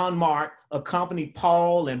that John Mark accompanied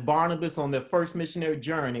Paul and Barnabas on their first missionary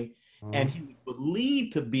journey, and he was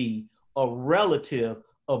believed to be a relative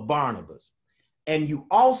of Barnabas. And you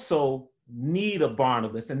also need a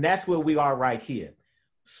Barnabas, and that's where we are right here.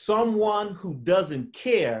 Someone who doesn't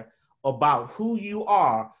care about who you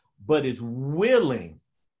are, but is willing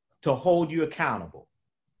to hold you accountable.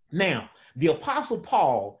 Now, the Apostle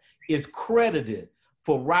Paul is credited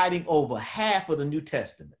for writing over half of the New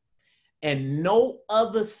Testament, and no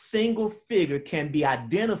other single figure can be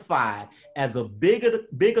identified as a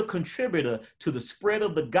bigger contributor to the spread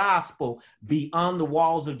of the gospel beyond the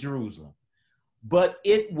walls of Jerusalem. But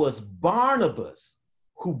it was Barnabas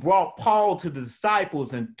who brought Paul to the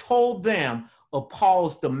disciples and told them of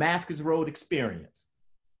Paul's Damascus Road experience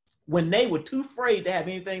when they were too afraid to have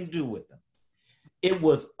anything to do with him. It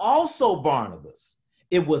was also Barnabas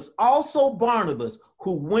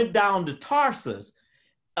who went down to Tarsus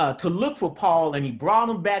to look for Paul, and he brought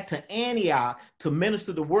him back to Antioch to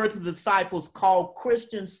minister the word to the disciples, called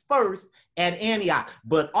Christians first at Antioch.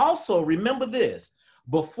 But also remember this,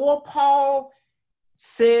 before Paul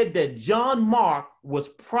said that John Mark was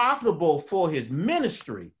profitable for his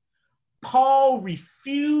ministry, Paul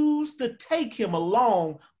refused to take him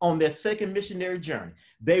along on their second missionary journey.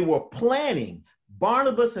 They were planning,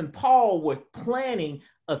 Barnabas and Paul were planning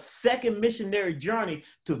a second missionary journey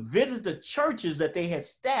to visit the churches that they had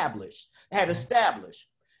established.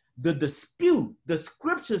 The dispute, the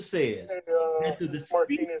scripture says that the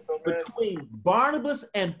dispute between Barnabas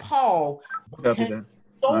and Paul became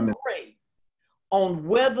so great on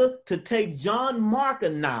whether to take John Mark or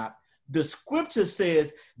not. The scripture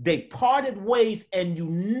says they parted ways, and you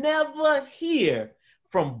never hear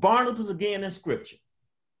from Barnabas again in scripture.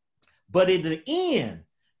 But in the end,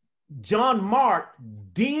 John Mark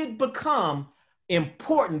did become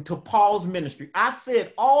important to Paul's ministry. I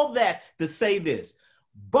said all that to say this.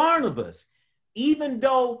 Barnabas, even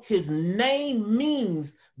though his name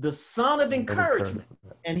means the son of encouragement,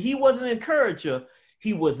 and he was an encourager,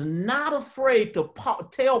 he was not afraid to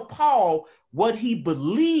tell Paul what he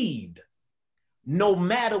believed, no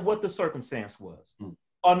matter what the circumstance was,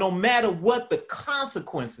 or no matter what the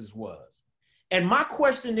consequences was. And my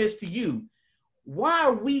question is to you, why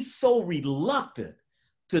are we so reluctant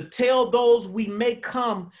to tell those we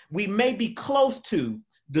may be close to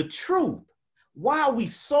the truth? Why are we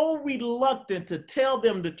so reluctant to tell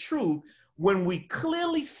them the truth when we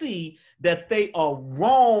clearly see that they are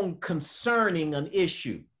wrong concerning an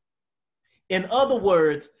issue? In other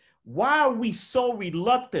words, why are we so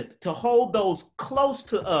reluctant to hold those close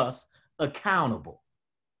to us accountable?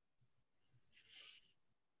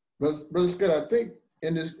 Brother Scott, I think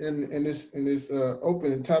in this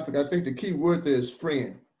opening topic, I think the key word there is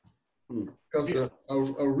friend. Because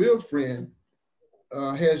a real friend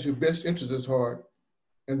has your best interest at heart,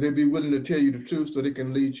 and they'll be willing to tell you the truth so they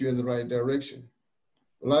can lead you in the right direction.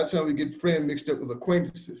 A lot of times we get friend mixed up with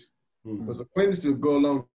acquaintances, because acquaintances go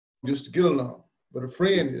along just to get along. But a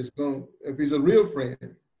friend is going, if he's a real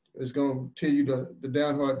friend, is going to tell you the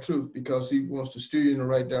downheart truth because he wants to steer you in the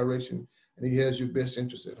right direction, and he has your best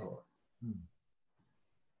interest at heart.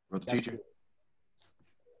 Brother Teacher?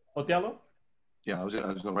 Othello? Yeah, I was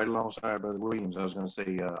going right alongside Brother Williams. I was going to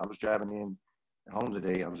say, I was driving in home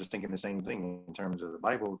today. I was just thinking the same thing in terms of the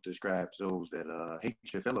Bible describes those that hate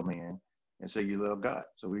your fellow man and say you love God.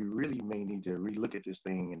 So we really may need to relook at this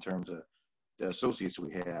thing in terms of the associates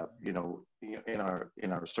we have, you know, in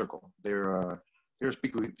our circle. There's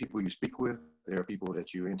people you speak with. There are people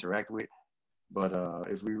that you interact with. But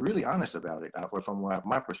if we're really honest about it, from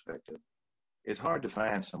my perspective, it's hard to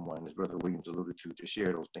find someone, as Brother Williams alluded to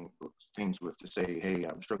share those things with, to say, hey,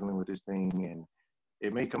 I'm struggling with this thing. And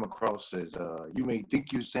it may come across as you may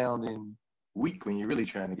think you're sounding weak when you're really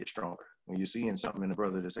trying to get stronger. When you're seeing something in a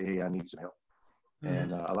brother to say, hey, I need some help.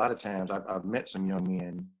 And a lot of times I've met some young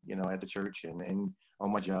men, you know, at the church and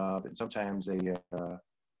on my job, and sometimes they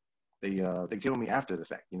tell me after the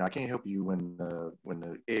fact, you know, I can't help you when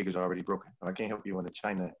the egg is already broken. Or I can't help you when the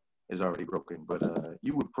china is already broken. But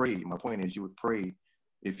you would pray. My point is, you would pray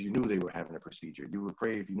if you knew they were having a procedure. You would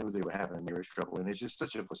pray if you knew they were having a marriage trouble. And it's just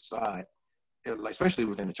such a facade, especially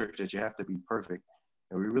within the church, that you have to be perfect.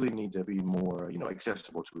 And we really need to be more, you know,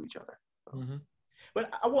 accessible to each other. So.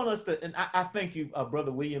 But I want us to, and I thank you,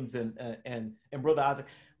 Brother Williams and Brother Isaac,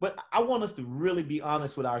 but I want us to really be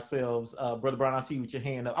honest with ourselves. Brother Brown, I see you with your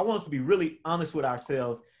hand up. I want us to be really honest with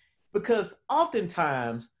ourselves, because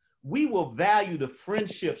oftentimes we will value the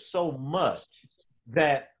friendship so much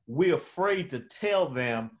that we're afraid to tell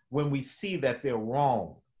them when we see that they're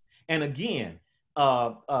wrong. And again,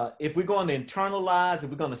 if we're going to internalize,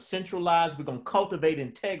 if we're going to centralize, if we're going to cultivate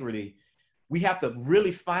integrity, we have to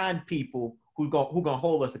really find people who gonna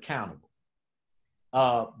hold us accountable.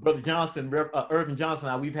 Brother Johnson, Irvin Johnson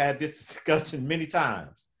and I, we've had this discussion many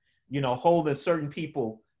times, you know, holding certain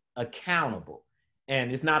people accountable.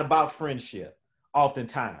 And it's not about friendship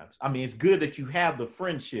oftentimes. I mean, it's good that you have the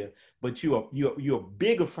friendship, but you're a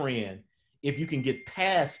bigger friend if you can get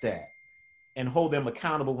past that and hold them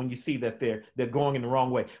accountable when you see that they're going in the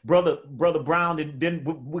wrong way. Brother Brown, then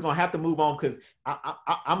we're gonna have to move on, because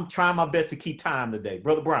I'm trying my best to keep time today.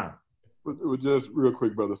 Brother Brown. Well, just real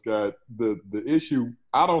quick, Brother Scott, the issue,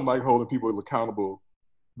 I don't like holding people accountable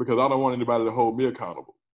because I don't want anybody to hold me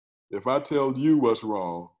accountable. If I tell you what's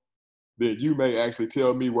wrong, then you may actually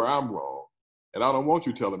tell me where I'm wrong. And I don't want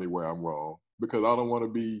you telling me where I'm wrong, because I don't want to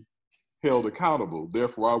be held accountable.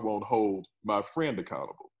 Therefore, I won't hold my friend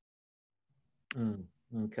accountable.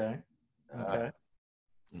 Okay.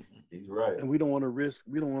 He's right. And we don't want to risk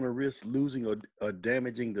losing or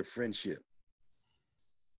damaging the friendship.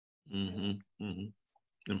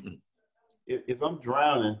 If I'm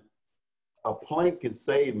drowning, a plank can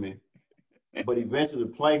save me, but eventually the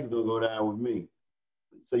plank's gonna go down with me.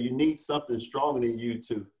 So you need something stronger than you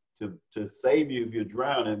to save you if you're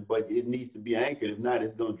drowning, but it needs to be anchored. If not,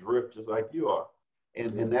 it's gonna drift just like you are.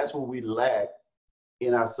 And that's what we lack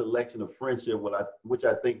in our selection of friendship, which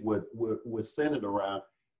I think we're centered around,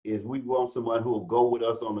 is we want someone who will go with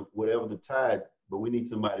us on whatever the tide, but we need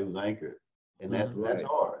somebody who's anchored. And that's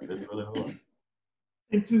hard. That's really hard.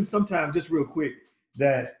 And too, sometimes, just real quick,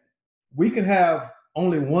 that we can have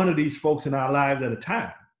only one of these folks in our lives at a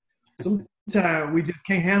time. Sometimes we just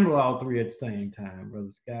can't handle all three at the same time,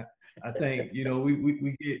 Brother Scott. I think, you know,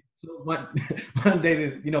 we get so one day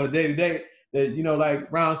to, you know, the day to day, that, you know,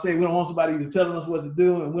 like Brown said, we don't want somebody to tell us what to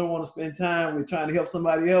do, and we don't want to spend time. We're trying to help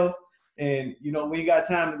somebody else. And, you know, we ain't got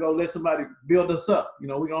time to go let somebody build us up. You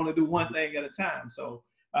know, we can only do one thing at a time. So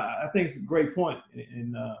I think it's a great point,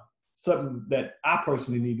 and something that I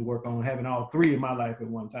personally need to work on, having all three in my life at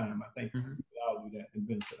one time. I think we all do that and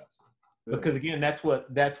benefit us. Because again, that's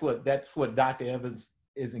what Dr. Evans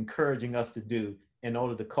is encouraging us to do in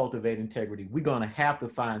order to cultivate integrity. We're going to have to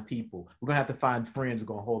find people. We're going to have to find friends who are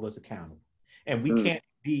going to hold us accountable. And we can't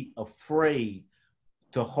be afraid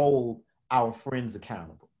to hold our friends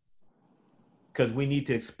accountable, because we need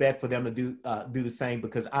to expect for them to do the same,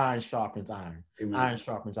 because iron sharpens iron. Amen. Iron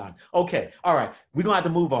sharpens iron. Okay, all right. We're going to have to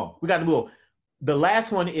move on. We got to move on. The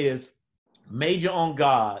last one is major on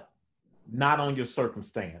God, not on your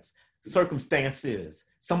circumstance. Circumstances.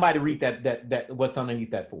 Somebody read that what's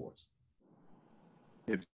underneath that for us.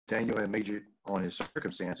 If Daniel had majored on his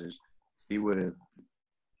circumstances, he would have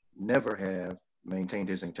never have maintained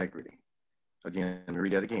his integrity. Again, let me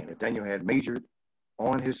read that again. If Daniel had majored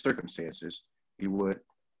on his circumstances, he would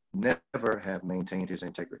never have maintained his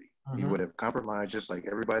integrity. He would have compromised just like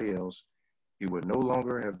everybody else. He would no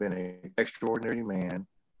longer have been an extraordinary man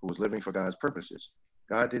who was living for God's purposes.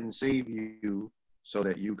 God didn't save you so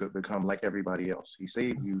that you could become like everybody else. He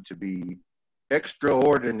saved you to be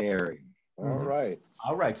extraordinary. All right.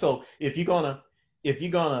 All right. So if you're gonna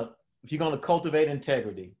cultivate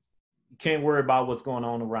integrity, you can't worry about what's going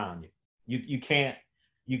on around you. You can't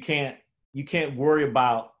worry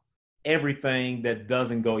about everything that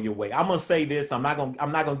doesn't go your way. I'm gonna say this. I'm not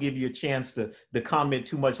gonna give you a chance to comment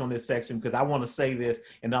too much on this section, because I want to say this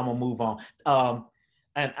and I'm gonna move on.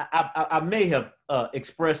 And I may have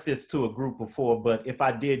expressed this to a group before, but if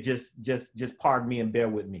I did, just pardon me and bear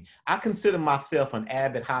with me. I consider myself an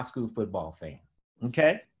avid high school football fan.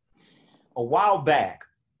 Okay, a while back,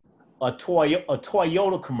 a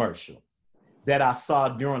Toyota commercial that I saw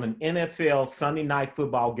during an NFL Sunday night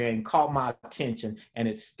football game caught my attention, and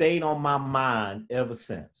it stayed on my mind ever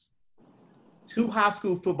since. 2 high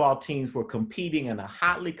school football teams were competing in a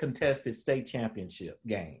hotly contested state championship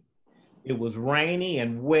game. It was rainy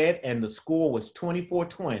and wet, and the score was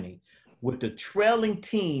 24-20, with the trailing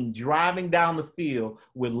team driving down the field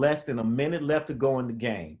with less than a minute left to go in the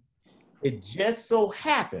game. It just so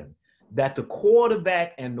happened that the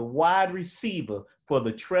quarterback and the wide receiver for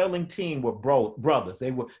the trailing team were brothers.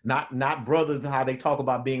 They were not brothers how they talk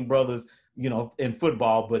about being brothers, you know, in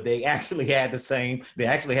football, but they actually had the same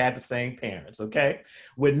parents, okay?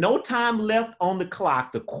 With no time left on the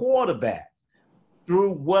clock, the quarterback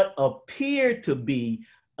threw what appeared to be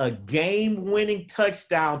a game-winning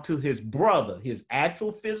touchdown to his brother, his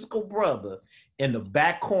actual physical brother, in the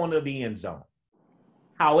back corner of the end zone.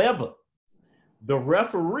 However, the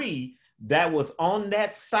referee that was on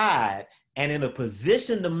that side and in a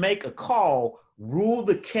position to make a call ruled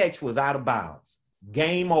the catch was out of bounds.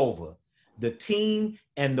 Game over. The team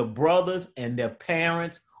and the brothers and their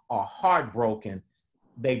parents are heartbroken.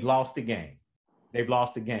 They've lost the game. They've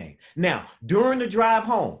lost the game. Now, during the drive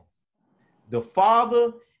home, the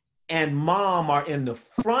father and mom are in the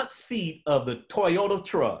front seat of the Toyota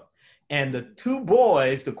truck, and the 2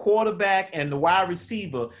 boys, the quarterback and the wide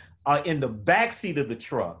receiver, are in the back seat of the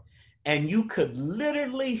truck, and you could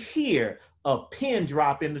literally hear a pin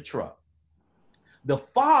drop in the truck. The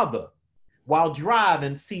father, while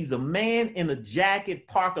driving, sees a man in a jacket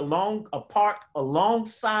parked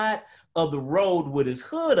alongside of the road with his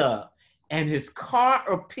hood up, and his car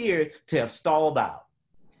appeared to have stalled out.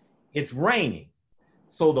 It's raining,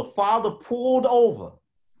 so the father pulled over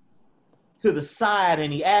to the side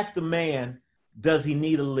and he asked the man, does he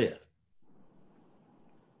need a lift?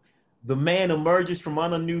 The man emerges from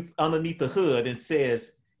underneath the hood and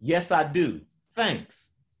says, yes, I do. Thanks.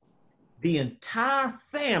 The entire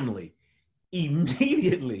family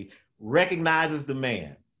immediately recognizes the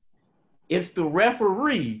man. It's the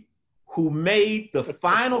referee who made the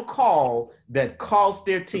final call that cost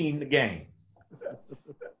their team the game.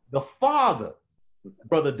 The father,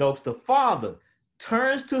 Brother Dokes, the father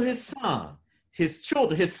turns to his son, his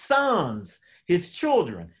children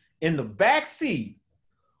in the back seat,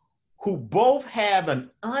 who both have an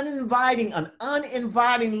uninviting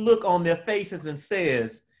look on their faces, and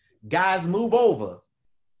says, guys, move over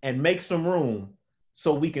and make some room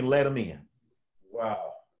so we can let them in.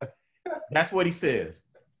 Wow. That's what he says.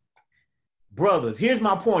 Brothers, here's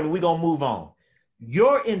my point, and we're gonna move on.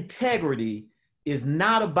 Your integrity is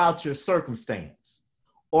not about your circumstance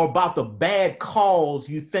or about the bad calls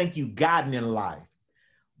you think you've gotten in life.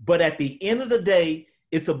 But at the end of the day,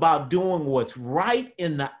 it's about doing what's right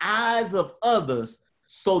in the eyes of others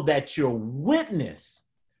so that your witness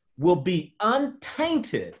will be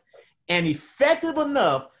untainted and effective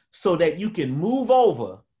enough so that you can move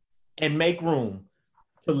over and make room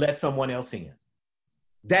to let someone else in.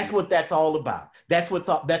 That's what that's all about. That's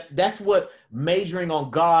what majoring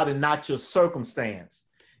on God and not your circumstance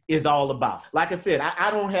is all about. Like I said,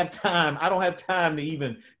 I don't have time. I don't have time to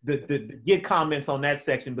even get comments on that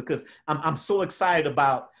section because I'm so excited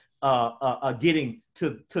about getting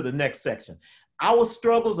to the next section. Our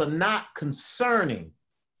struggles are not concerning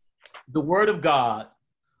the Word of God,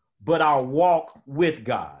 but our walk with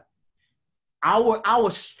God.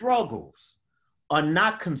 Our struggles are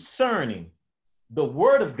not concerning the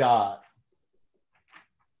Word of God,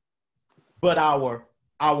 but our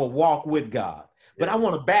walk with God. But I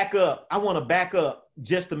want to back up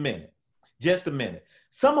just a minute.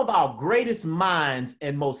 Some of our greatest minds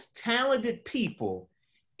and most talented people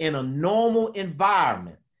in a normal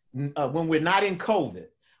environment, when we're not in COVID,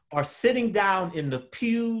 are sitting down in the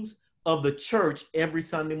pews of the church every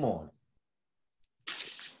Sunday morning.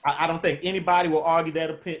 I don't think anybody will argue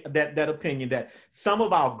that opinion that some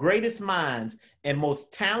of our greatest minds and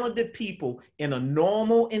most talented people in a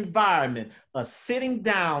normal environment are sitting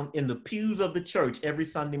down in the pews of the church every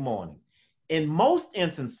Sunday morning. In most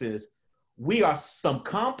instances, we are some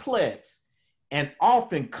complex and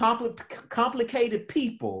often complicated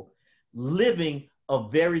people living a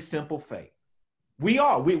very simple faith.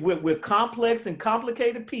 We're complex and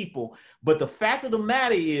complicated people, but the fact of the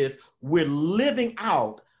matter is we're living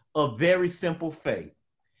out a very simple faith.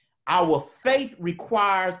 Our faith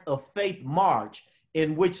requires a faith march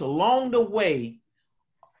in which along the way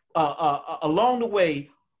there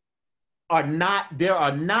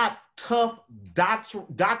are not tough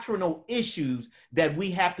doctrinal issues that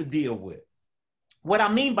we have to deal with. What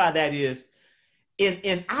I mean by that is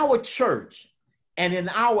in our church and in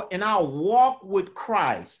our walk with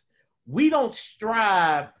Christ, we don't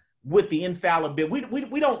strive with the infallibility.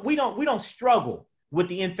 We don't struggle with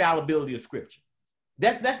the infallibility of Scripture.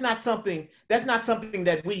 That's not something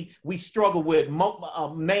that we struggle with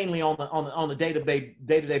mainly on a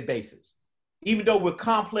day-to-day basis. Even though we're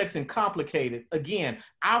complex and complicated, again,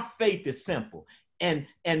 our faith is simple. And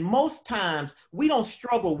most times we don't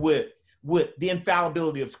struggle with the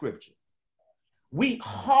infallibility of Scripture. We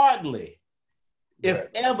hardly, if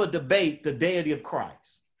ever, debate the deity of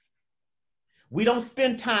Christ. We don't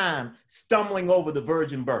spend time stumbling over the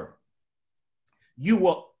virgin birth. You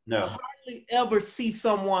will hardly ever see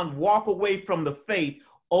someone walk away from the faith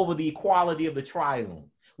over the equality of the triune.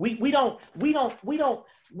 We don't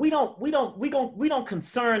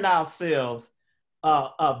concern ourselves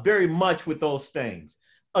very much with those things.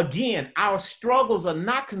 Again, our struggles are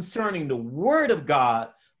not concerning the word of God,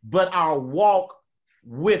 but our walk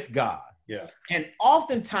with God. Yeah. And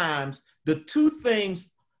oftentimes the two things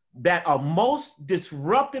that are most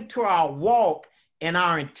disruptive to our walk and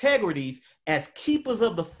our integrities as keepers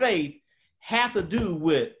of the faith have to do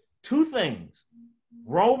with two things: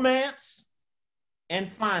 romance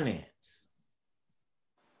and finance.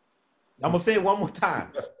 I'm gonna say it one more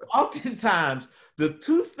time. Oftentimes, the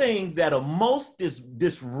two things that are most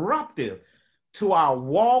disruptive to our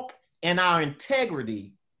walk and our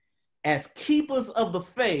integrity as keepers of the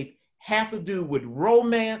faith have to do with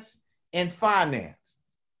romance and finance.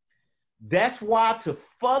 That's why, to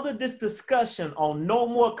further this discussion on no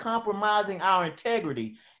more compromising our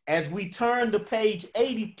integrity, as we turn to page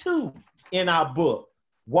 82 in our book,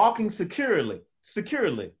 Walking Securely,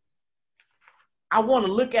 I want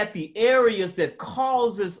to look at the areas that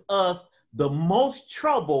causes us the most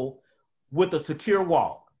trouble with a secure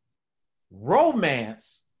walk: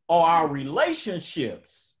 romance, or our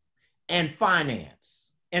relationships, and finance.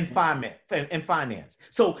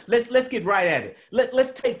 So let's get right at it.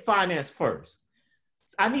 Let's take finance first.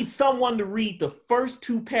 I need someone to read the first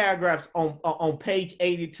two paragraphs on page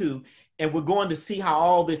 82, and we're going to see how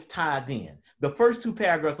all this ties in. The first two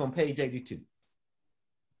paragraphs on page 82.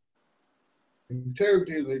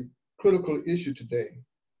 Integrity is a critical issue today.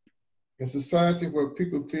 In society where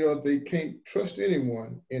people feel they can't trust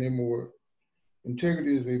anyone anymore,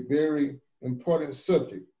 integrity is a very important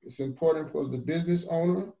subject. It's important for the business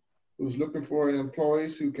owner who's looking for an employee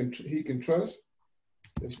he can trust.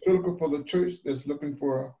 It's critical for the church that's looking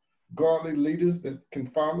for godly leaders that can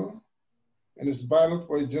follow. And it's vital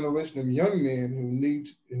for a generation of young men who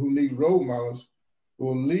need role models who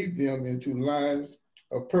will lead them into lives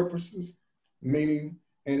of purposes, meaning,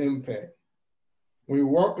 and impact. When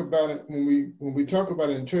we talk about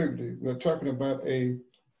integrity, we're talking about a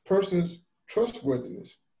person's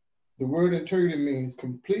trustworthiness. The word integrity means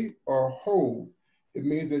complete or whole. It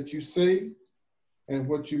means that you say and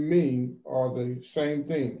what you mean are the same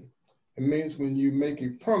thing. It means when you make a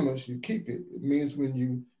promise, you keep it. It means when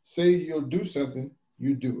you say you'll do something,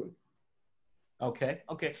 you do it. Okay.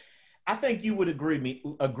 I think you would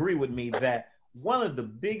agree with me that one of the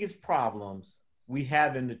biggest problems we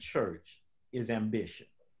have in the church is ambition.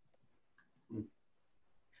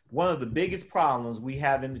 One of the biggest problems we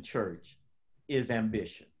have in the church is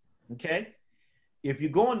ambition. Okay? If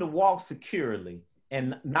you're going to walk securely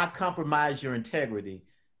and not compromise your integrity,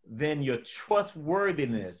 then your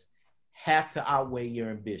trustworthiness have to outweigh your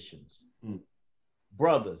ambitions.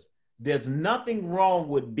 Brothers, there's nothing wrong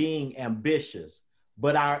with being ambitious,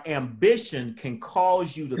 but our ambition can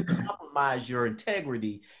cause you to compromise your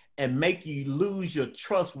integrity and make you lose your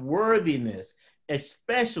trustworthiness,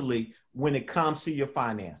 especially when it comes to your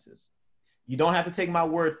finances. You don't have to take my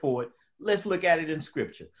word for it. Let's look at it in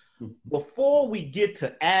Scripture. Before we get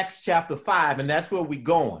to Acts chapter 5, and that's where we're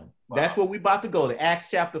going. Wow. That's where we're about to go, to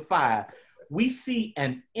Acts chapter 5. We see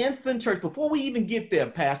an infant church. Before we even get there,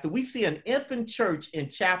 Pastor, we see an infant church in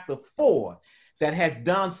chapter 4 that has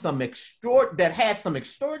done some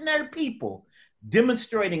extraordinary people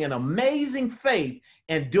demonstrating an amazing faith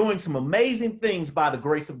and doing some amazing things by the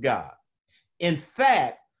grace of God. In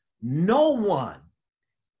fact, no one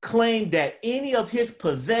claimed that any of his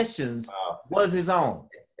possessions was his own,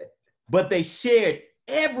 but they shared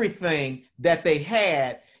everything that they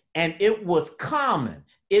had, and it was common.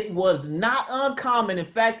 It was not uncommon. In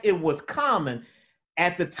fact, it was common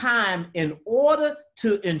at the time in order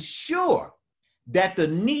to ensure that the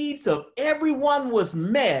needs of everyone was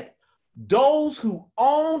met. Those who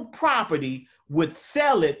owned property would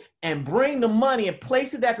sell it and bring the money and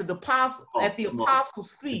place it at the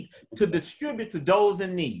apostles' feet to distribute to those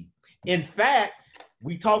in need. In fact,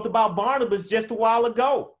 we talked about Barnabas just a while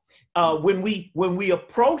ago. When we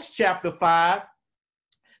approach chapter 5,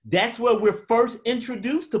 that's where we're first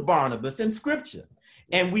introduced to Barnabas in Scripture.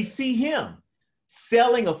 And we see him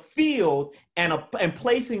selling a field and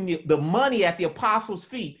placing the money at the apostles'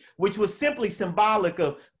 feet, which was simply symbolic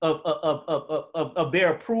of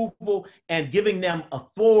their approval and giving them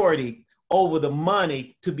authority over the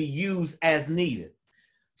money to be used as needed.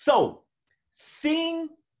 So, seeing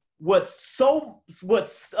what so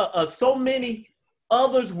many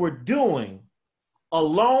others were doing,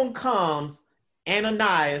 along comes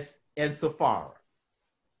Ananias and Sapphira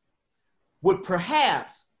with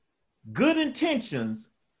perhaps good intentions,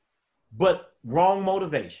 but wrong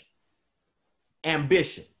motivation,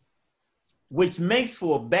 ambition, which makes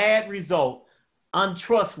for a bad result,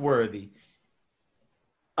 untrustworthy,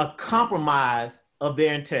 a compromise of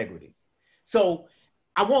their integrity. So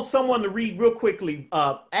I want someone to read real quickly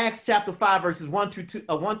Acts chapter 5, verses 1 through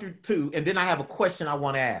 2, and then I have a question I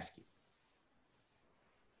want to ask you.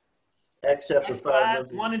 Acts chapter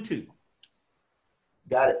 5, 1 and 2.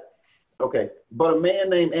 Got it. Okay. But a man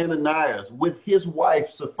named Ananias, with his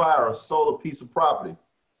wife Sapphira, sold a piece of property.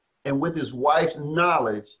 And with his wife's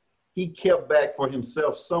knowledge, he kept back for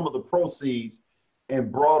himself some of the proceeds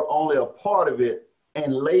and brought only a part of it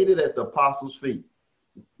and laid it at the apostles' feet.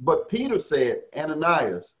 But Peter said,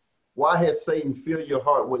 Ananias, why has Satan filled your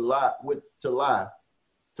heart to lie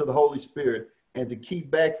to the Holy Spirit and to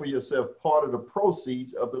keep back for yourself part of the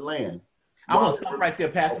proceeds of the land? I want to stop right there,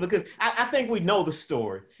 Pastor, because I think we know the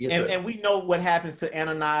story. Yes, and we know what happens to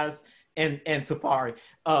Ananias and Sapphira.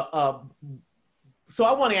 So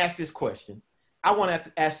I want to ask this question.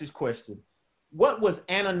 What was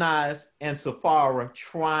Ananias and Sapphira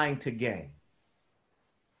trying to gain?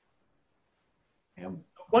 I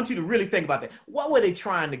want you to really think about that. What were they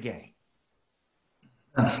trying to gain?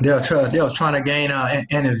 They were trying to gain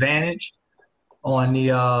an advantage on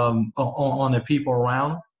the people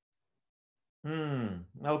around them.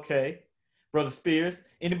 Okay. Brother Spears.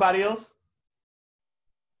 Anybody else?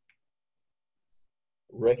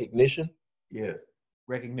 Recognition. Yes.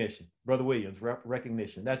 Recognition. Brother Williams,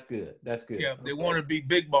 recognition. That's good. That's good. Yeah, they want to be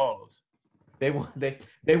big ballers. They wanted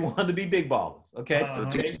to be big ballers.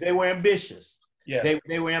 Okay. They were ambitious. Yes.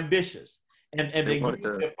 They were ambitious. And they used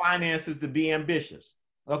their finances to be ambitious.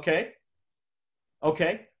 Okay.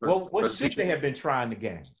 Okay. Well, what should they have been trying to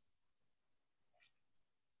gain?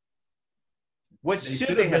 What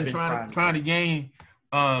should they have been trying to gain?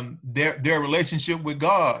 Their relationship with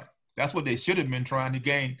God. That's what they should have been trying to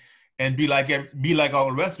gain, and be like all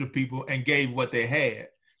the rest of the people and gave what they had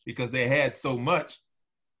because they had so much.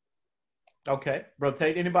 Okay, Brother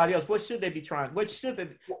Tate. Anybody else? What should they be trying? What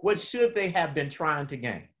should they have been trying to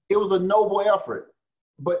gain? It was a noble effort,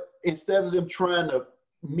 but instead of them trying to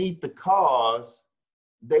meet the cause,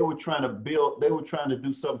 they were trying to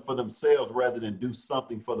do something for themselves rather than do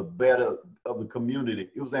something for the better of the community.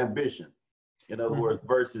 It was ambition, in other words,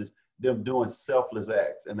 versus them doing selfless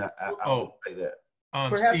acts. And I would say that.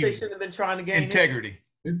 Perhaps they shouldn't have been trying to gain integrity.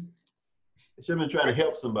 They should have been trying to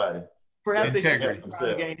help somebody. Perhaps they shouldn't have been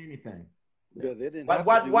trying to gain anything. Yeah, they didn't.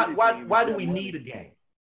 Why do we need a game?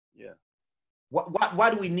 Yeah.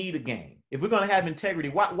 Why do we need a game? If we're going to have integrity,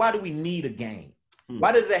 why do we need a game?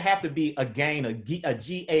 Why does it have to be a gain, a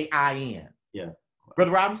GAIN? Yeah.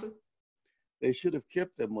 Brother Robinson? They should have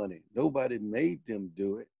kept their money. Nobody made them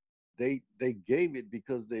do it. They gave it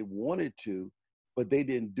because they wanted to, but they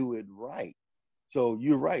didn't do it right. So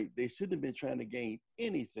you're right. They shouldn't have been trying to gain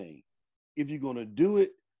anything. If you're going to do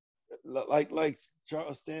it, like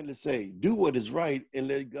Charles Stanley say, do what is right and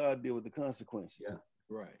let God deal with the consequences. Yeah.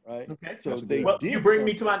 Right. Okay. So you bring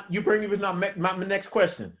me to my next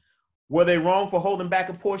question. Were they wrong for holding back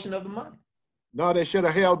a portion of the money? No, they should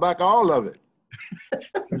have held back all of it.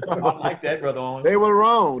 I like that, Brother Owens. They were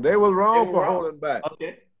wrong. They were wrong for holding back.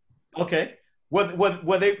 Okay. Okay.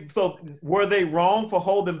 Were they wrong for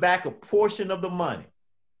holding back a portion of the money?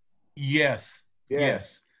 Yes.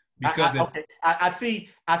 Yes. Because I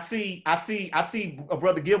see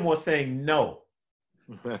Brother Gilmore saying no.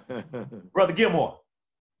 Brother Gilmore.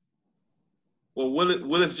 Well,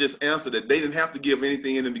 Willis just answered that they didn't have to give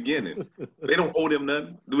anything in the beginning. They don't owe them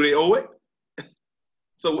nothing. Do they owe it?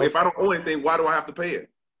 So if I don't owe anything, why do I have to pay it?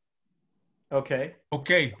 Okay.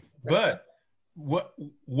 Okay, but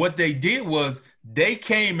what they did was they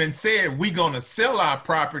came and said, we're going to sell our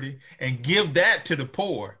property and give that to the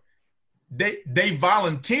poor. They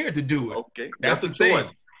volunteered to do it. Okay, that's the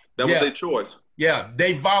choice. That was their choice. Yeah,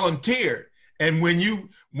 they volunteered. And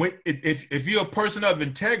if you're a person of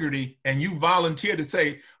integrity and you volunteer to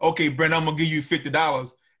say, okay, Brent, I'm gonna give you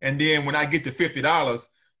 $50, and then when I get to $50,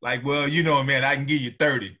 like, well, you know, man, I can give you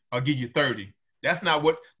 30. I'll give you 30. That's not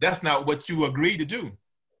what you agreed to do.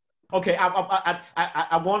 Okay,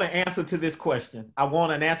 I want to answer to this question. I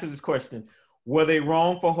want an answer to this question. Were they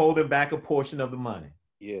wrong for holding back a portion of the money?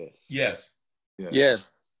 Yes. Yes.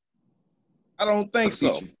 Yes. I don't think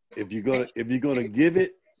so. If you're gonna give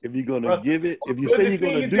it, if you Good say to you're see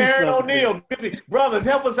gonna you, do Darren something, O'Neill. Brothers,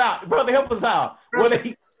 help us out. Brother, help us out.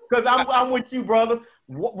 Because I'm with you, brother.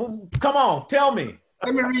 Come on, tell me.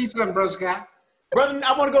 Let me read something, Brother Scott. Brother,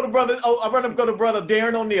 I want to go to brother. I want to go to brother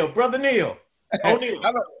Darren O'Neill. Brother Neil. O'Neill.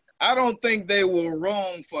 I don't think they were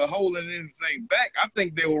wrong for holding anything back. I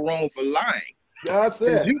think they were wrong for lying. That's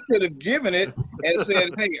it. You could have given it and said,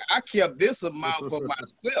 "Hey, I kept this amount for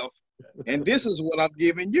myself, and this is what I'm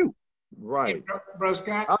giving you." Right. Hey, Brother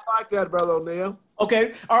Scott. I like that, Brother O'Neill.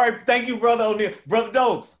 Okay. All right. Thank you, Brother O'Neill. Brother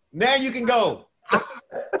Dokes, now you can go.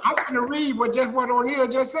 I'm going to read what O'Neill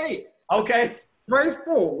just said. Okay. Verse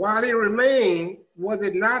 4, while it remained, was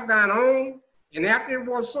it not thine own? And after it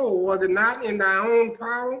was so, was it not in thy own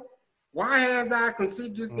power? Why hast thou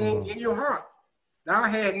conceived this thing in your heart? Thou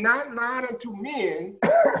had not lied unto men,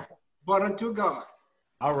 but unto God.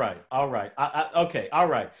 All right. Okay. All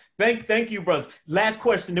right. Thank you, brothers. Last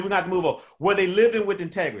question, then we're going to have to move on. Were they living with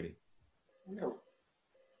integrity?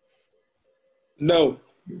 No.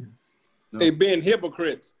 They being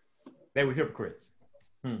hypocrites. They were hypocrites.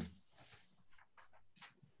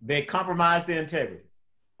 They compromised their integrity.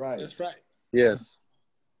 Right. That's right. Yes.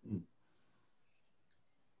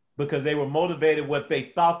 Because they were motivated what they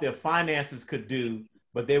thought their finances could do,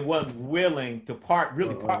 but they wasn't willing to part with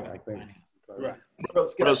their finances. Right.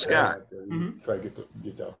 Brother Scott,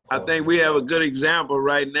 I think we have a good example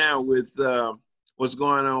right now with what's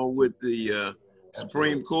going on with the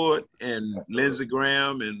Supreme Court and Lindsey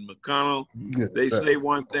Graham and McConnell. They say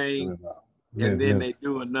one thing and then they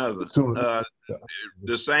do another.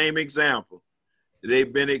 The same example.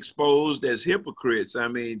 They've been exposed as hypocrites. I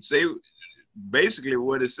mean, basically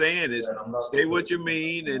what it's saying is say what you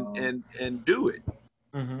mean and do it.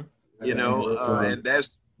 You know, and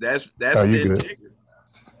that's the integrity.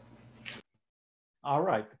 All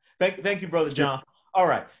right. Thank you, Brother John. All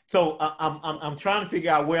right. So I'm trying to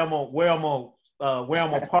figure out where I'm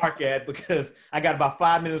gonna park at, because I got about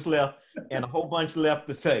 5 minutes left and a whole bunch left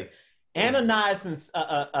to say. Ananias and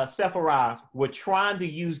Sapphira were trying to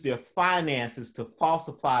use their finances to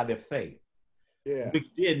falsify their faith,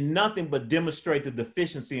 which did nothing but demonstrate the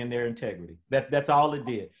deficiency in their integrity. That's all it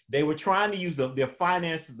did. They were trying to use their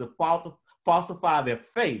finances to falsify their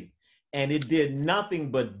faith, and it did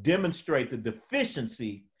nothing but demonstrate the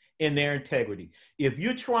deficiency in their integrity. If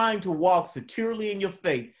you're trying to walk securely in your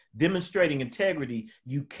faith, demonstrating integrity,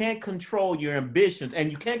 you can't control your ambitions,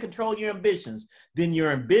 and you can't control your ambitions, then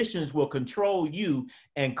your ambitions will control you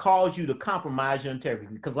and cause you to compromise your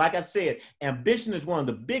integrity. Because like I said, ambition is one of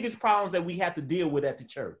the biggest problems that we have to deal with at the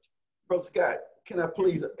church. Brother Scott, can I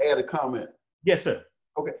please add a comment? Yes, sir.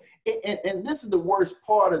 Okay, and this is the worst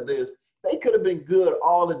part of this. They could have been good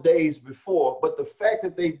all the days before, but the fact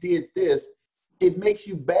that they did this, it makes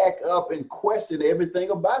you back up and question everything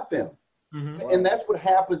about them. And that's what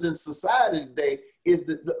happens in society today, is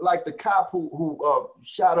like the cop who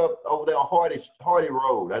shot up over there on Hardy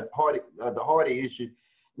Road, the Hardy issue.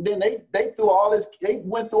 Then they went through all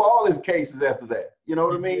his cases after that. You know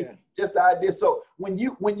what I mean? Yeah. Just the idea. So when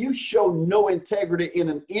you show no integrity in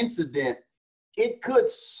an incident, it could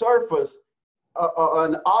surface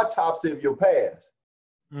an autopsy of your past.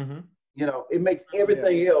 You know, it makes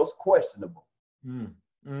everything else questionable.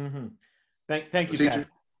 Thank you, teacher.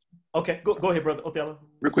 Okay, go ahead, Brother Othello.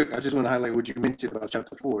 Real quick, I just want to highlight what you mentioned about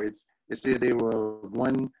chapter 4. It said they were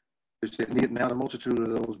one. It said, now the multitude of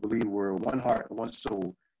those believed were one heart, one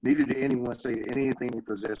soul. Neither did anyone say anything they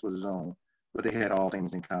possessed was his own, but they had all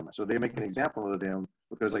things in common. So they make an example of them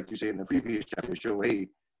because, like you said in the previous chapter, show, hey,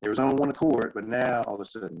 they was on one accord, but now all of a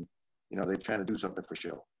sudden, you know, they're trying to do something for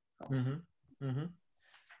show.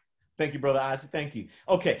 Thank you, Brother Isaac. Thank you.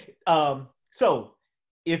 Okay, so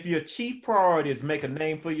if your chief priority is make a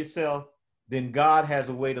name for yourself, then God has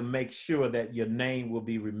a way to make sure that your name will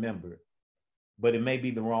be remembered. But it may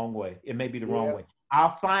be the wrong way. It may be the wrong way.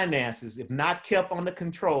 Our finances, if not kept under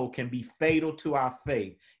control, can be fatal to our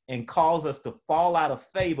faith and cause us to fall out of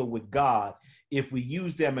favor with God if we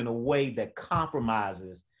use them in a way that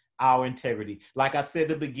compromises our integrity. Like I said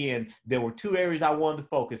to begin, there were two areas I wanted to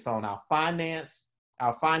focus on: our finances,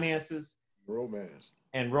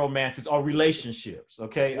 and romances or relationships.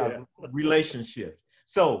 Okay, relationships.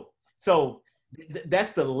 So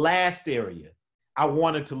that's the last area I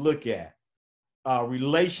wanted to look at.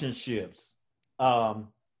 Relationships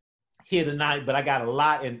here tonight, but I got a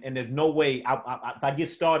lot, and there's no way if I get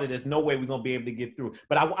started, there's no way we're gonna be able to get through.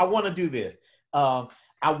 But I want to do this. I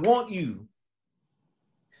want you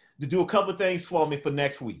to do a couple of things for me for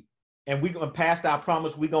next week. and we're gonna pass our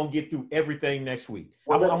promise. We're gonna get through everything next week.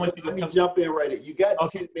 Well, let me jump in right here. You got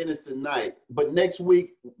 10 minutes tonight, but next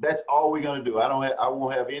week, that's all we're gonna do. I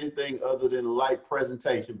won't have anything other than a light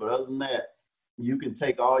presentation. But other than that, you can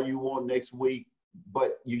take all you want next week.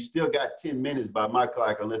 But you still got 10 minutes by my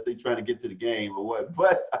clock, unless they're trying to get to the game or what.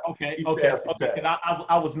 But okay.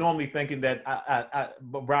 I was normally thinking that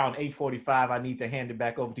around 8:45 I need to hand it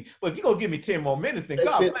back over to you. But if you're gonna give me 10 more minutes, then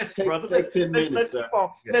God bless you, brother. Take 10 minutes.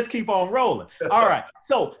 Let's keep on rolling. All right.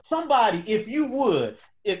 So somebody, if you would,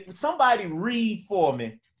 if somebody read for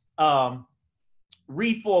me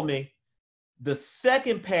the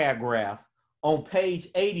second paragraph on page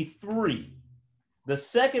 83. The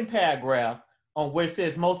second paragraph on where it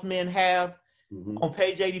says most men have, on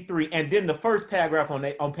page 83, and then the first paragraph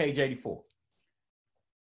on page 84.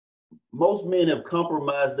 Most men have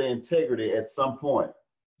compromised their integrity at some point.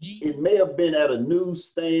 It may have been at a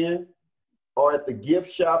newsstand or at the gift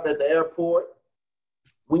shop at the airport,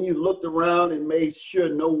 when you looked around and made sure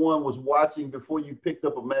no one was watching before you picked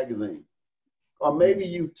up a magazine. Or maybe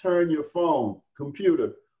you turned your phone,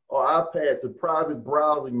 computer, or iPad to private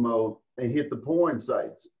browsing mode and hit the porn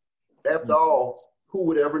sites. After all, who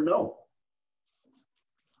would ever know?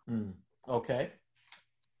 Okay.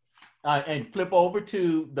 And flip over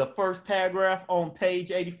to the first paragraph on page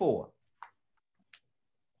 84.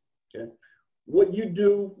 Okay. What you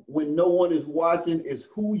do when no one is watching is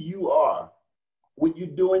who you are. What you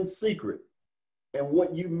do in secret and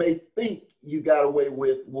what you may think you got away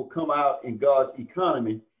with will come out in God's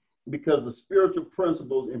economy, because the spiritual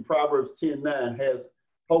principles in Proverbs 10:9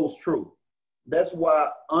 holds true. That's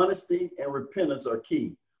why honesty and repentance are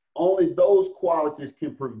key. Only those qualities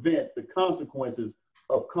can prevent the consequences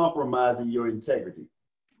of compromising your integrity.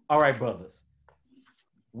 All right, brothers.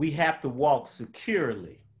 We have to walk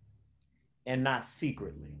securely and not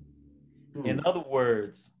secretly. In other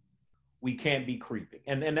words, we can't be creeping.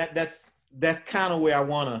 And that's kind of where I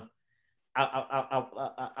want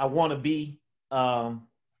to be.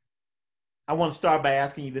 I want to start by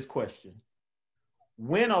asking you this question.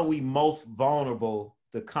 When are we most vulnerable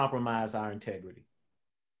to compromise our integrity?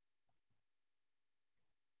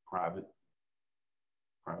 Privacy.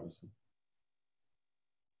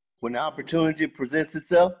 When the opportunity presents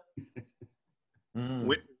itself?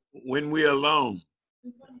 When we're alone.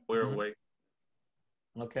 We're away.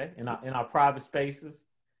 Okay, in our private spaces,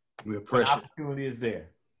 we're pressured. Opportunity is there.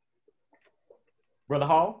 Brother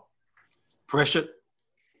Hall? Pressured.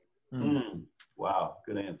 Wow,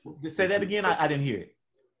 good answer. Just say that again. I didn't hear it.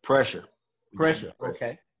 Pressure.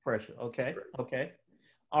 Okay. Pressure. Okay.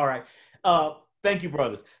 All right. Thank you,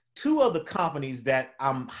 brothers. Two of the companies that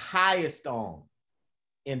I'm highest on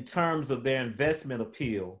in terms of their investment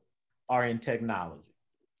appeal are in technology.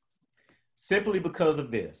 Simply because of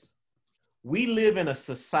this. We live in a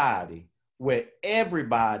society where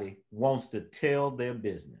everybody wants to tell their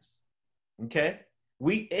business. Okay?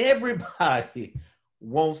 Everybody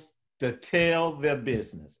wants to tell their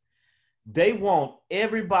business. They want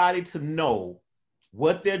everybody to know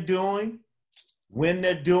what they're doing, when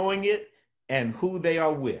they're doing it, and who they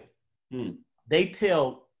are with. They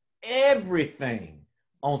tell everything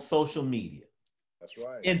on social media. That's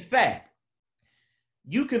right. In fact,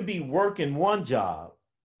 you can be working one job,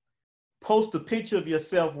 post a picture of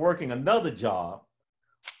yourself working another job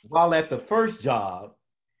while at the first job,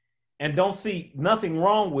 and don't see nothing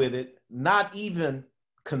wrong with it, not even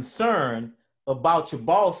concerned about your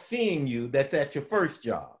boss seeing you that's at your first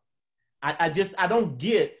job. I don't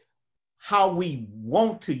get how we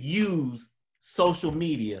want to use social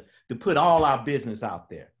media to put all our business out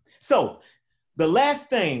there. So the last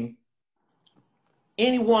thing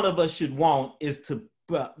any one of us should want is to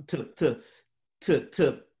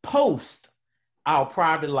post our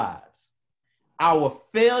private lives, our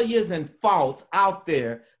failures and faults out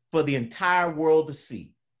there for the entire world to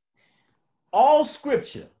see. All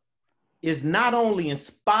scripture is not only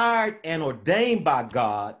inspired and ordained by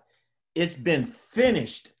God, it's been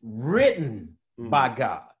finished, written by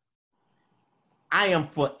God. I am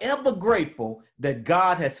forever grateful that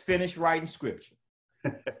God has finished writing scripture.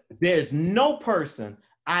 There's no person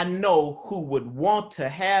I know who would want to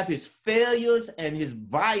have his failures and his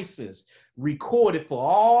vices recorded for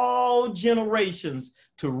all generations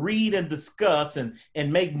to read and discuss and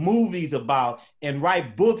make movies about and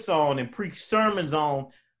write books on and preach sermons on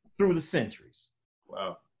through the centuries.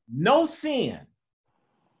 Wow. No sin,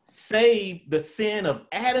 save the sin of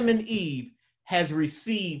Adam and Eve, has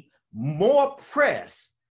received more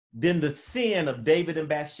press than the sin of David and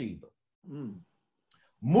Bathsheba.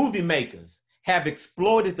 Movie makers have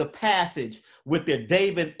exploited the passage with their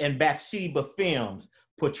David and Bathsheba films,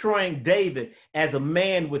 portraying David as a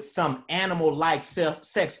man with some animal-like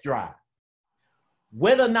sex drive.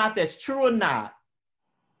 Whether or not that's true or not,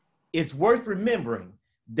 it's worth remembering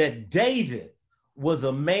that David was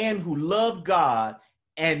a man who loved God,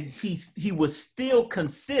 and he was still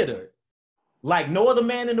considered, like no other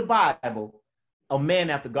man in the Bible, a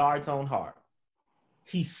man after God's own heart.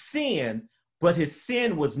 He sinned, but his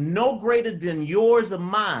sin was no greater than yours or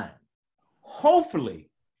mine.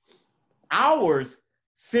 Hopefully, ours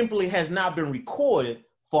simply has not been recorded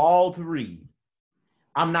for all to read.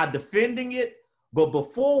 I'm not defending it, but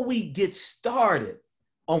before we get started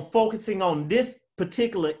on focusing on this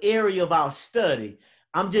particular area of our study,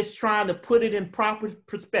 I'm just trying to put it in proper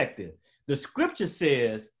perspective. The scripture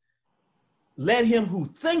says, let him who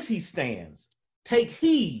thinks he stands take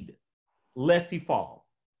heed lest he fall.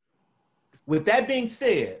 With that being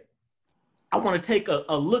said, I want to take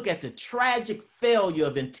a look at the tragic failure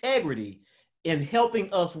of integrity in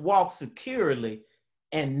helping us walk securely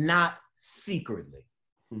and not secretly.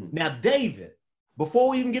 Now, David, before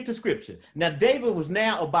we even get to scripture, now David was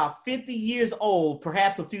now about 50 years old,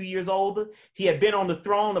 perhaps a few years older. He had been on the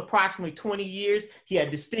throne approximately 20 years. He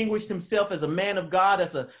had distinguished himself as a man of God,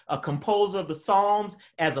 as a composer of the Psalms,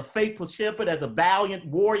 as a faithful shepherd, as a valiant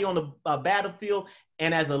warrior on the battlefield,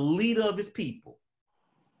 and as a leader of his people.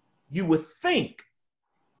 You would think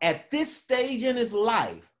at this stage in his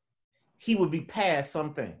life, he would be past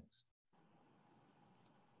some things.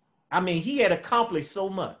 I mean, he had accomplished so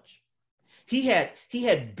much. He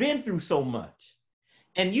had been through so much.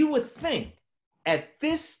 And you would think at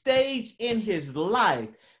this stage in his life,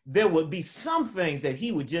 there would be some things that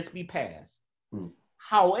he would just be past.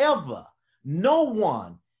 However, no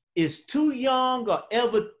one is too young or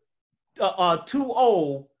ever too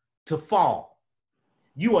old to fall.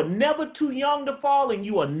 You are never too young to fall, and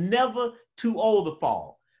you are never too old to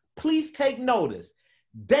fall. Please take notice.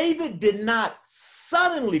 David did not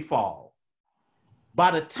suddenly fall.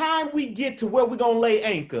 By the time we get to where we're going to lay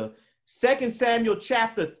anchor, 2 Samuel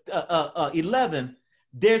chapter 11,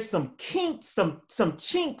 there's some kinks, some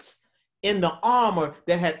chinks in the armor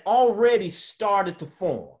that had already started to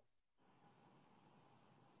form.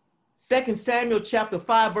 2 Samuel chapter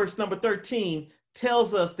 5, verse number 13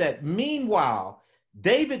 tells us that meanwhile,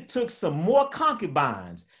 David took some more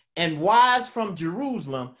concubines and wives from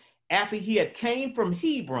Jerusalem after he had came from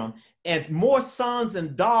Hebron, and more sons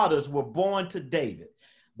and daughters were born to David.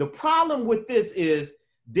 The problem with this is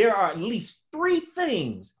there are at least 3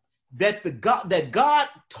 things that God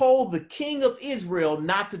told the king of Israel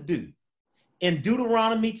not to do. In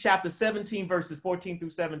Deuteronomy chapter 17, verses 14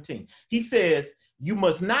 through 17, he says, you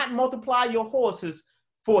must not multiply your horses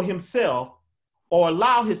for himself or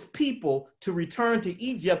allow his people to return to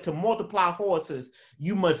Egypt to multiply horses.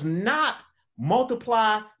 You must not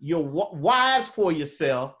multiply your wives for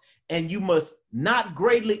yourself, and you must not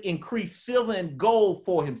greatly increase silver and gold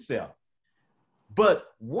for himself.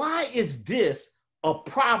 But why is this a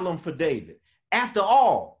problem for David? After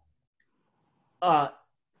all,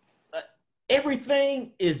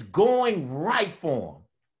 everything is going right for him.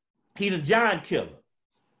 He's a giant killer.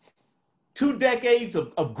 2 decades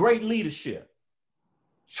of great leadership.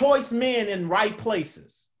 Choice men in right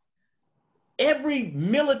places. Every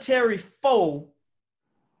military foe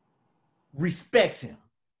respects him.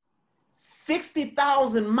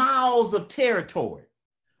 60,000 miles of territory.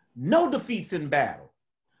 No defeats in battle.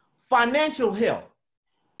 Financial help.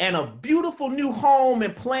 And a beautiful new home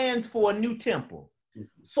and plans for a new temple.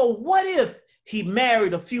 So what if he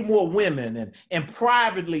married a few more women and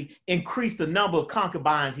privately increased the number of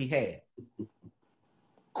concubines he had?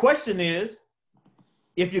 Question is,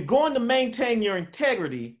 if you're going to maintain your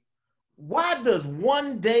integrity, why does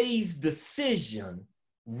one day's decision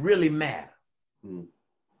really matter?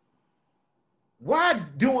 Why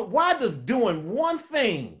does doing one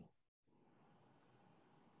thing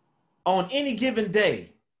on any given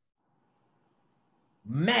day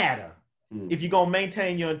matter if you're going to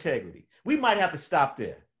maintain your integrity? We might have to stop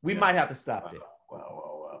there. Might have to stop there.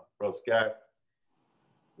 Wow. Bro, Scott,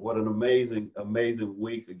 what an amazing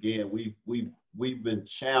week. Again, we've been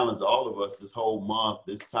challenged, all of us, this whole month.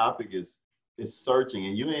 This topic is searching,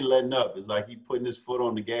 and you ain't letting up. It's like he putting his foot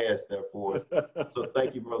on the gas there for us. So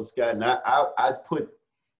thank you, Brother Scott. And I'd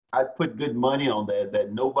put good money on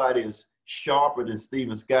that nobody is sharper than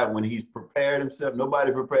Stephen Scott when he's prepared himself.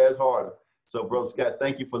 Nobody prepares harder. So, Brother Scott,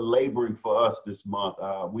 thank you for laboring for us this month.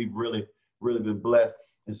 We've really been blessed.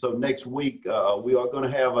 And so next week, we are going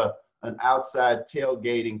to have an outside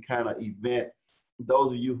tailgating kind of event.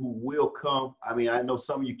 Those of you who will come, I mean, I know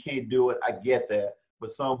some of you can't do it. I get that.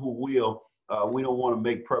 But some who will, we don't want to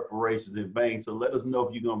make preparations in vain. So let us know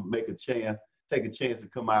if you're going to make a chance take a chance to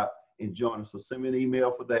come out and join us. So send me an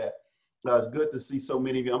email for that. It's good to see so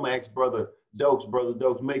many of you. I'm gonna ask Brother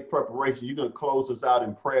Dokes, make preparation. You're gonna close us out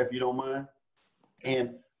in prayer if you don't mind.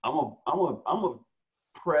 And I'm gonna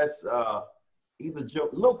press either Joe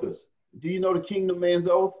Lucas. Do you know the Kingdom Man's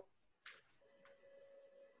Oath?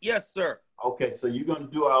 Yes, sir. Okay, so you're gonna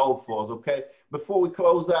do our oath for us, okay? Before we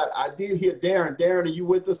close out, I did hear Darren. Darren, are you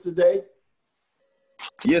with us today?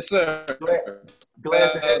 Yes, sir.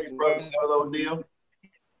 Glad to have you, Brother O'Neill.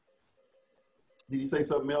 Did you say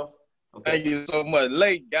something else? Okay. Thank you so much.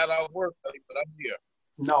 Late, got off work, but I'm here.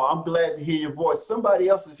 No, I'm glad to hear your voice. Somebody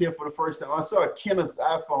else is here for the first time. I saw Kenneth's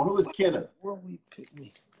iPhone. Who is Kenneth? Where we pick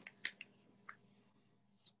me?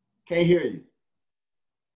 Can't hear you.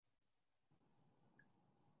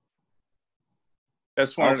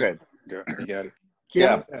 That's one. Okay. You got it.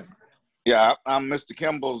 Yeah. Yeah, I'm Mr.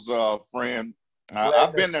 Kimball's friend.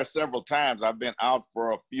 I've been there several times. I've been out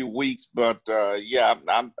for a few weeks, but yeah,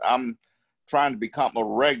 I'm trying to become a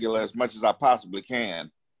regular as much as I possibly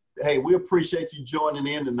can. Hey, we appreciate you joining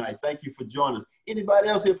in tonight. Thank you for joining us. Anybody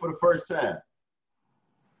else here for the first time?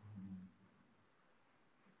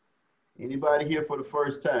 Anybody here for the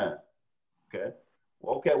first time? Okay.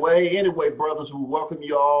 Okay. Well, hey, anyway, brothers, we welcome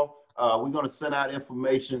you all. We're going to send out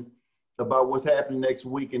information about what's happening next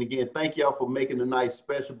week. And again, thank y'all for making the night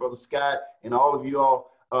special, Brother Scott, and all of you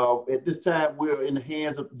all. At this time, we're in the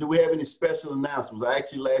hands of, do we have any special announcements? I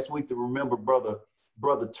actually last week to remember Brother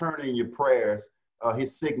Turner in your prayers.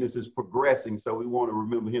 His sickness is progressing, so we want to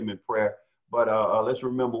remember him in prayer. But let's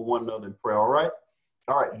remember one another in prayer, all right?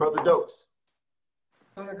 All right, Brother Dokes.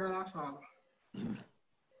 Father God, our Father,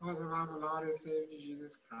 Father of our Lord and Savior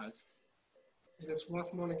Jesus Christ, it is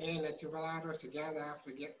once more again that you've allowed us to gather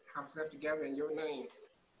ourselves together in your name.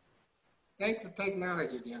 Thank you for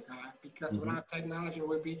technology, dear God, because without technology,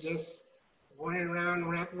 we'd be just running around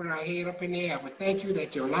with our head up in the air. But thank you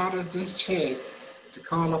that you allowed us this chance to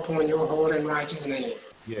call upon your holy and righteous name.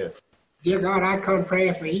 Yes. Dear God, I come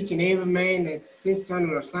praying for each and every man that sits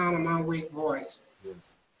under the sound of my weak voice. Yes.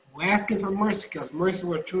 We're asking for mercy because mercy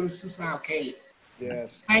will truly suit our case.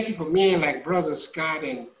 Yes. Thank you for men like Brother Scott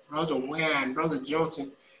and Brother Ware and Brother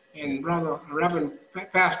Johnson and Reverend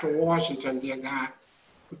Pastor Washington, dear God,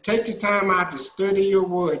 who take the time out to study your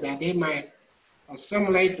word that they might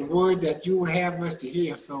assimilate the word that you would have us to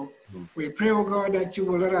hear. So we pray, oh God, that you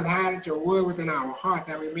will let us hide your word within our heart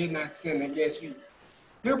that we may not sin against you.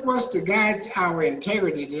 Help us to guide our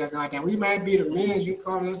integrity, dear God, that we might be the men you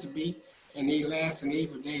call us to be in these last and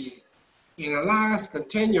evil days. And allow us to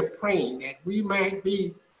continue praying that we might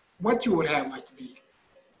be what you would have us to be.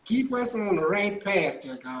 Keep us on the right path,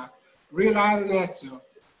 dear God, realizing that the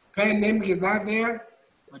pandemic is out there,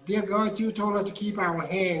 but dear God, you told us to keep our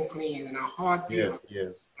hand clean and our heart pure.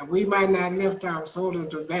 Yes. And we might not lift our soul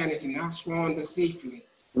into vanity and not sworn deceitfully.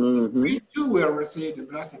 We too will receive the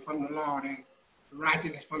blessing from the Lord and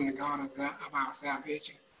righteousness from the God of our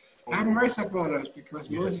salvation. Have mercy upon us because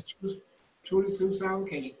mercy truly suits our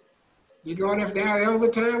case. Dear God, if there was a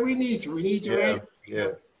time we need you, we need you right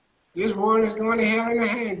now. This world is going to hell in a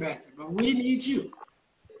handbasket, but we need you.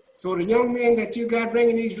 So the young men that you got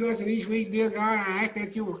bringing these lessons each week, dear God, I ask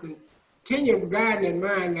that you will continue guiding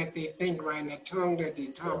their mind that they think right, and their tongue that they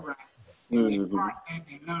talk right, and their heart that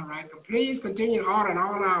they love right. So please continue ordering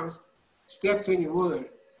all our steps in your word,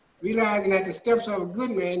 realizing that the steps of a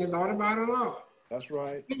good man is ordered by the Lord. That's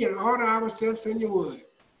right. Continue to order our steps in your word,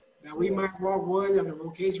 that we might walk worthy of the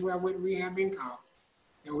vocation wherewith we have been called.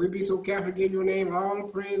 And we be so careful to give your name all the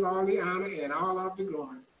praise, all the honor, and all of the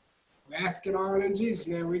glory. We ask it all in Jesus'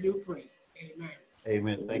 name we do pray. Amen.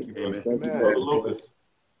 Amen. Thank you, brother. Amen. Thank you, Brother Lucas.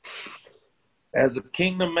 As a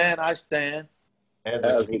kingdom man, I stand.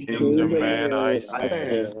 As a kingdom man, I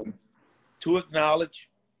stand. To acknowledge.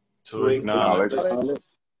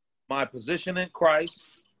 My position in Christ.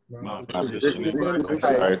 My position in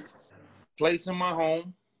Christ. Place in my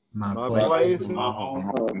home. My place in my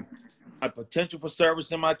home. My potential for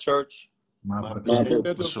service in my church. My potential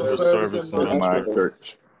for service in my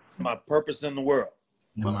church. My purpose in the world.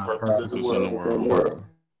 My purpose in the world.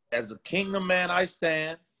 As a kingdom man, I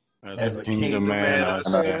stand. As a kingdom man, I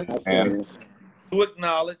stand. To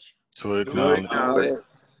acknowledge.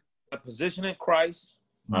 My position in Christ.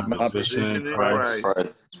 My position in Christ.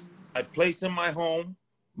 My place in my home.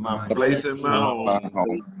 My place in my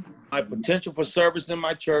home. My potential for service in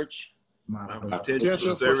my church. My potential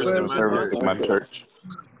for service in my church.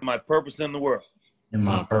 My purpose in the world. And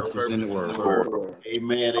my purpose in the world.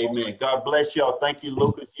 Amen. Amen. God bless y'all. Thank you,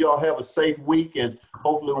 Lucas. Y'all have a safe week, and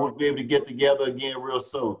hopefully we'll be able to get together again real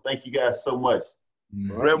soon. Thank you guys so much.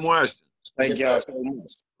 Reverend Washington. Thank y'all so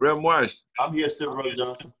much. Reverend Washington. I'm here still, Brother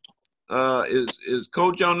Johnson. Is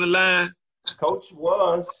Coach on the line? Coach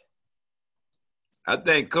was. I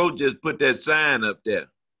think Coach just put that sign up there.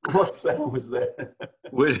 What sign was that?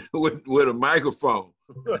 with a microphone.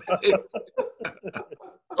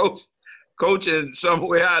 Coach in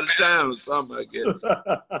somewhere out of town or something, I guess.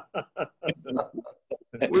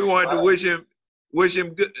 We wanted to wish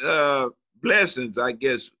him good blessings, I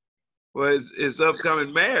guess, for his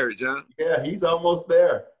upcoming marriage, huh? Yeah, he's almost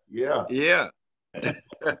there. Yeah. Yeah.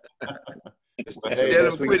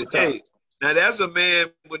 Hey, now that's a man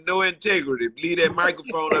with no integrity. Leave that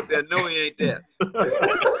microphone up there. No, he ain't there.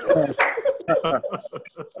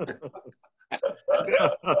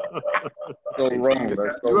 So wrong.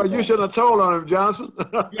 That's so Well, you should have told on him, Johnson.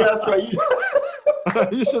 Yeah, that's right.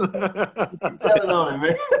 You should tell it on him,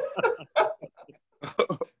 man.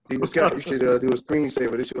 Scott, you should do a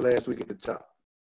screensaver. This is your last week at the top.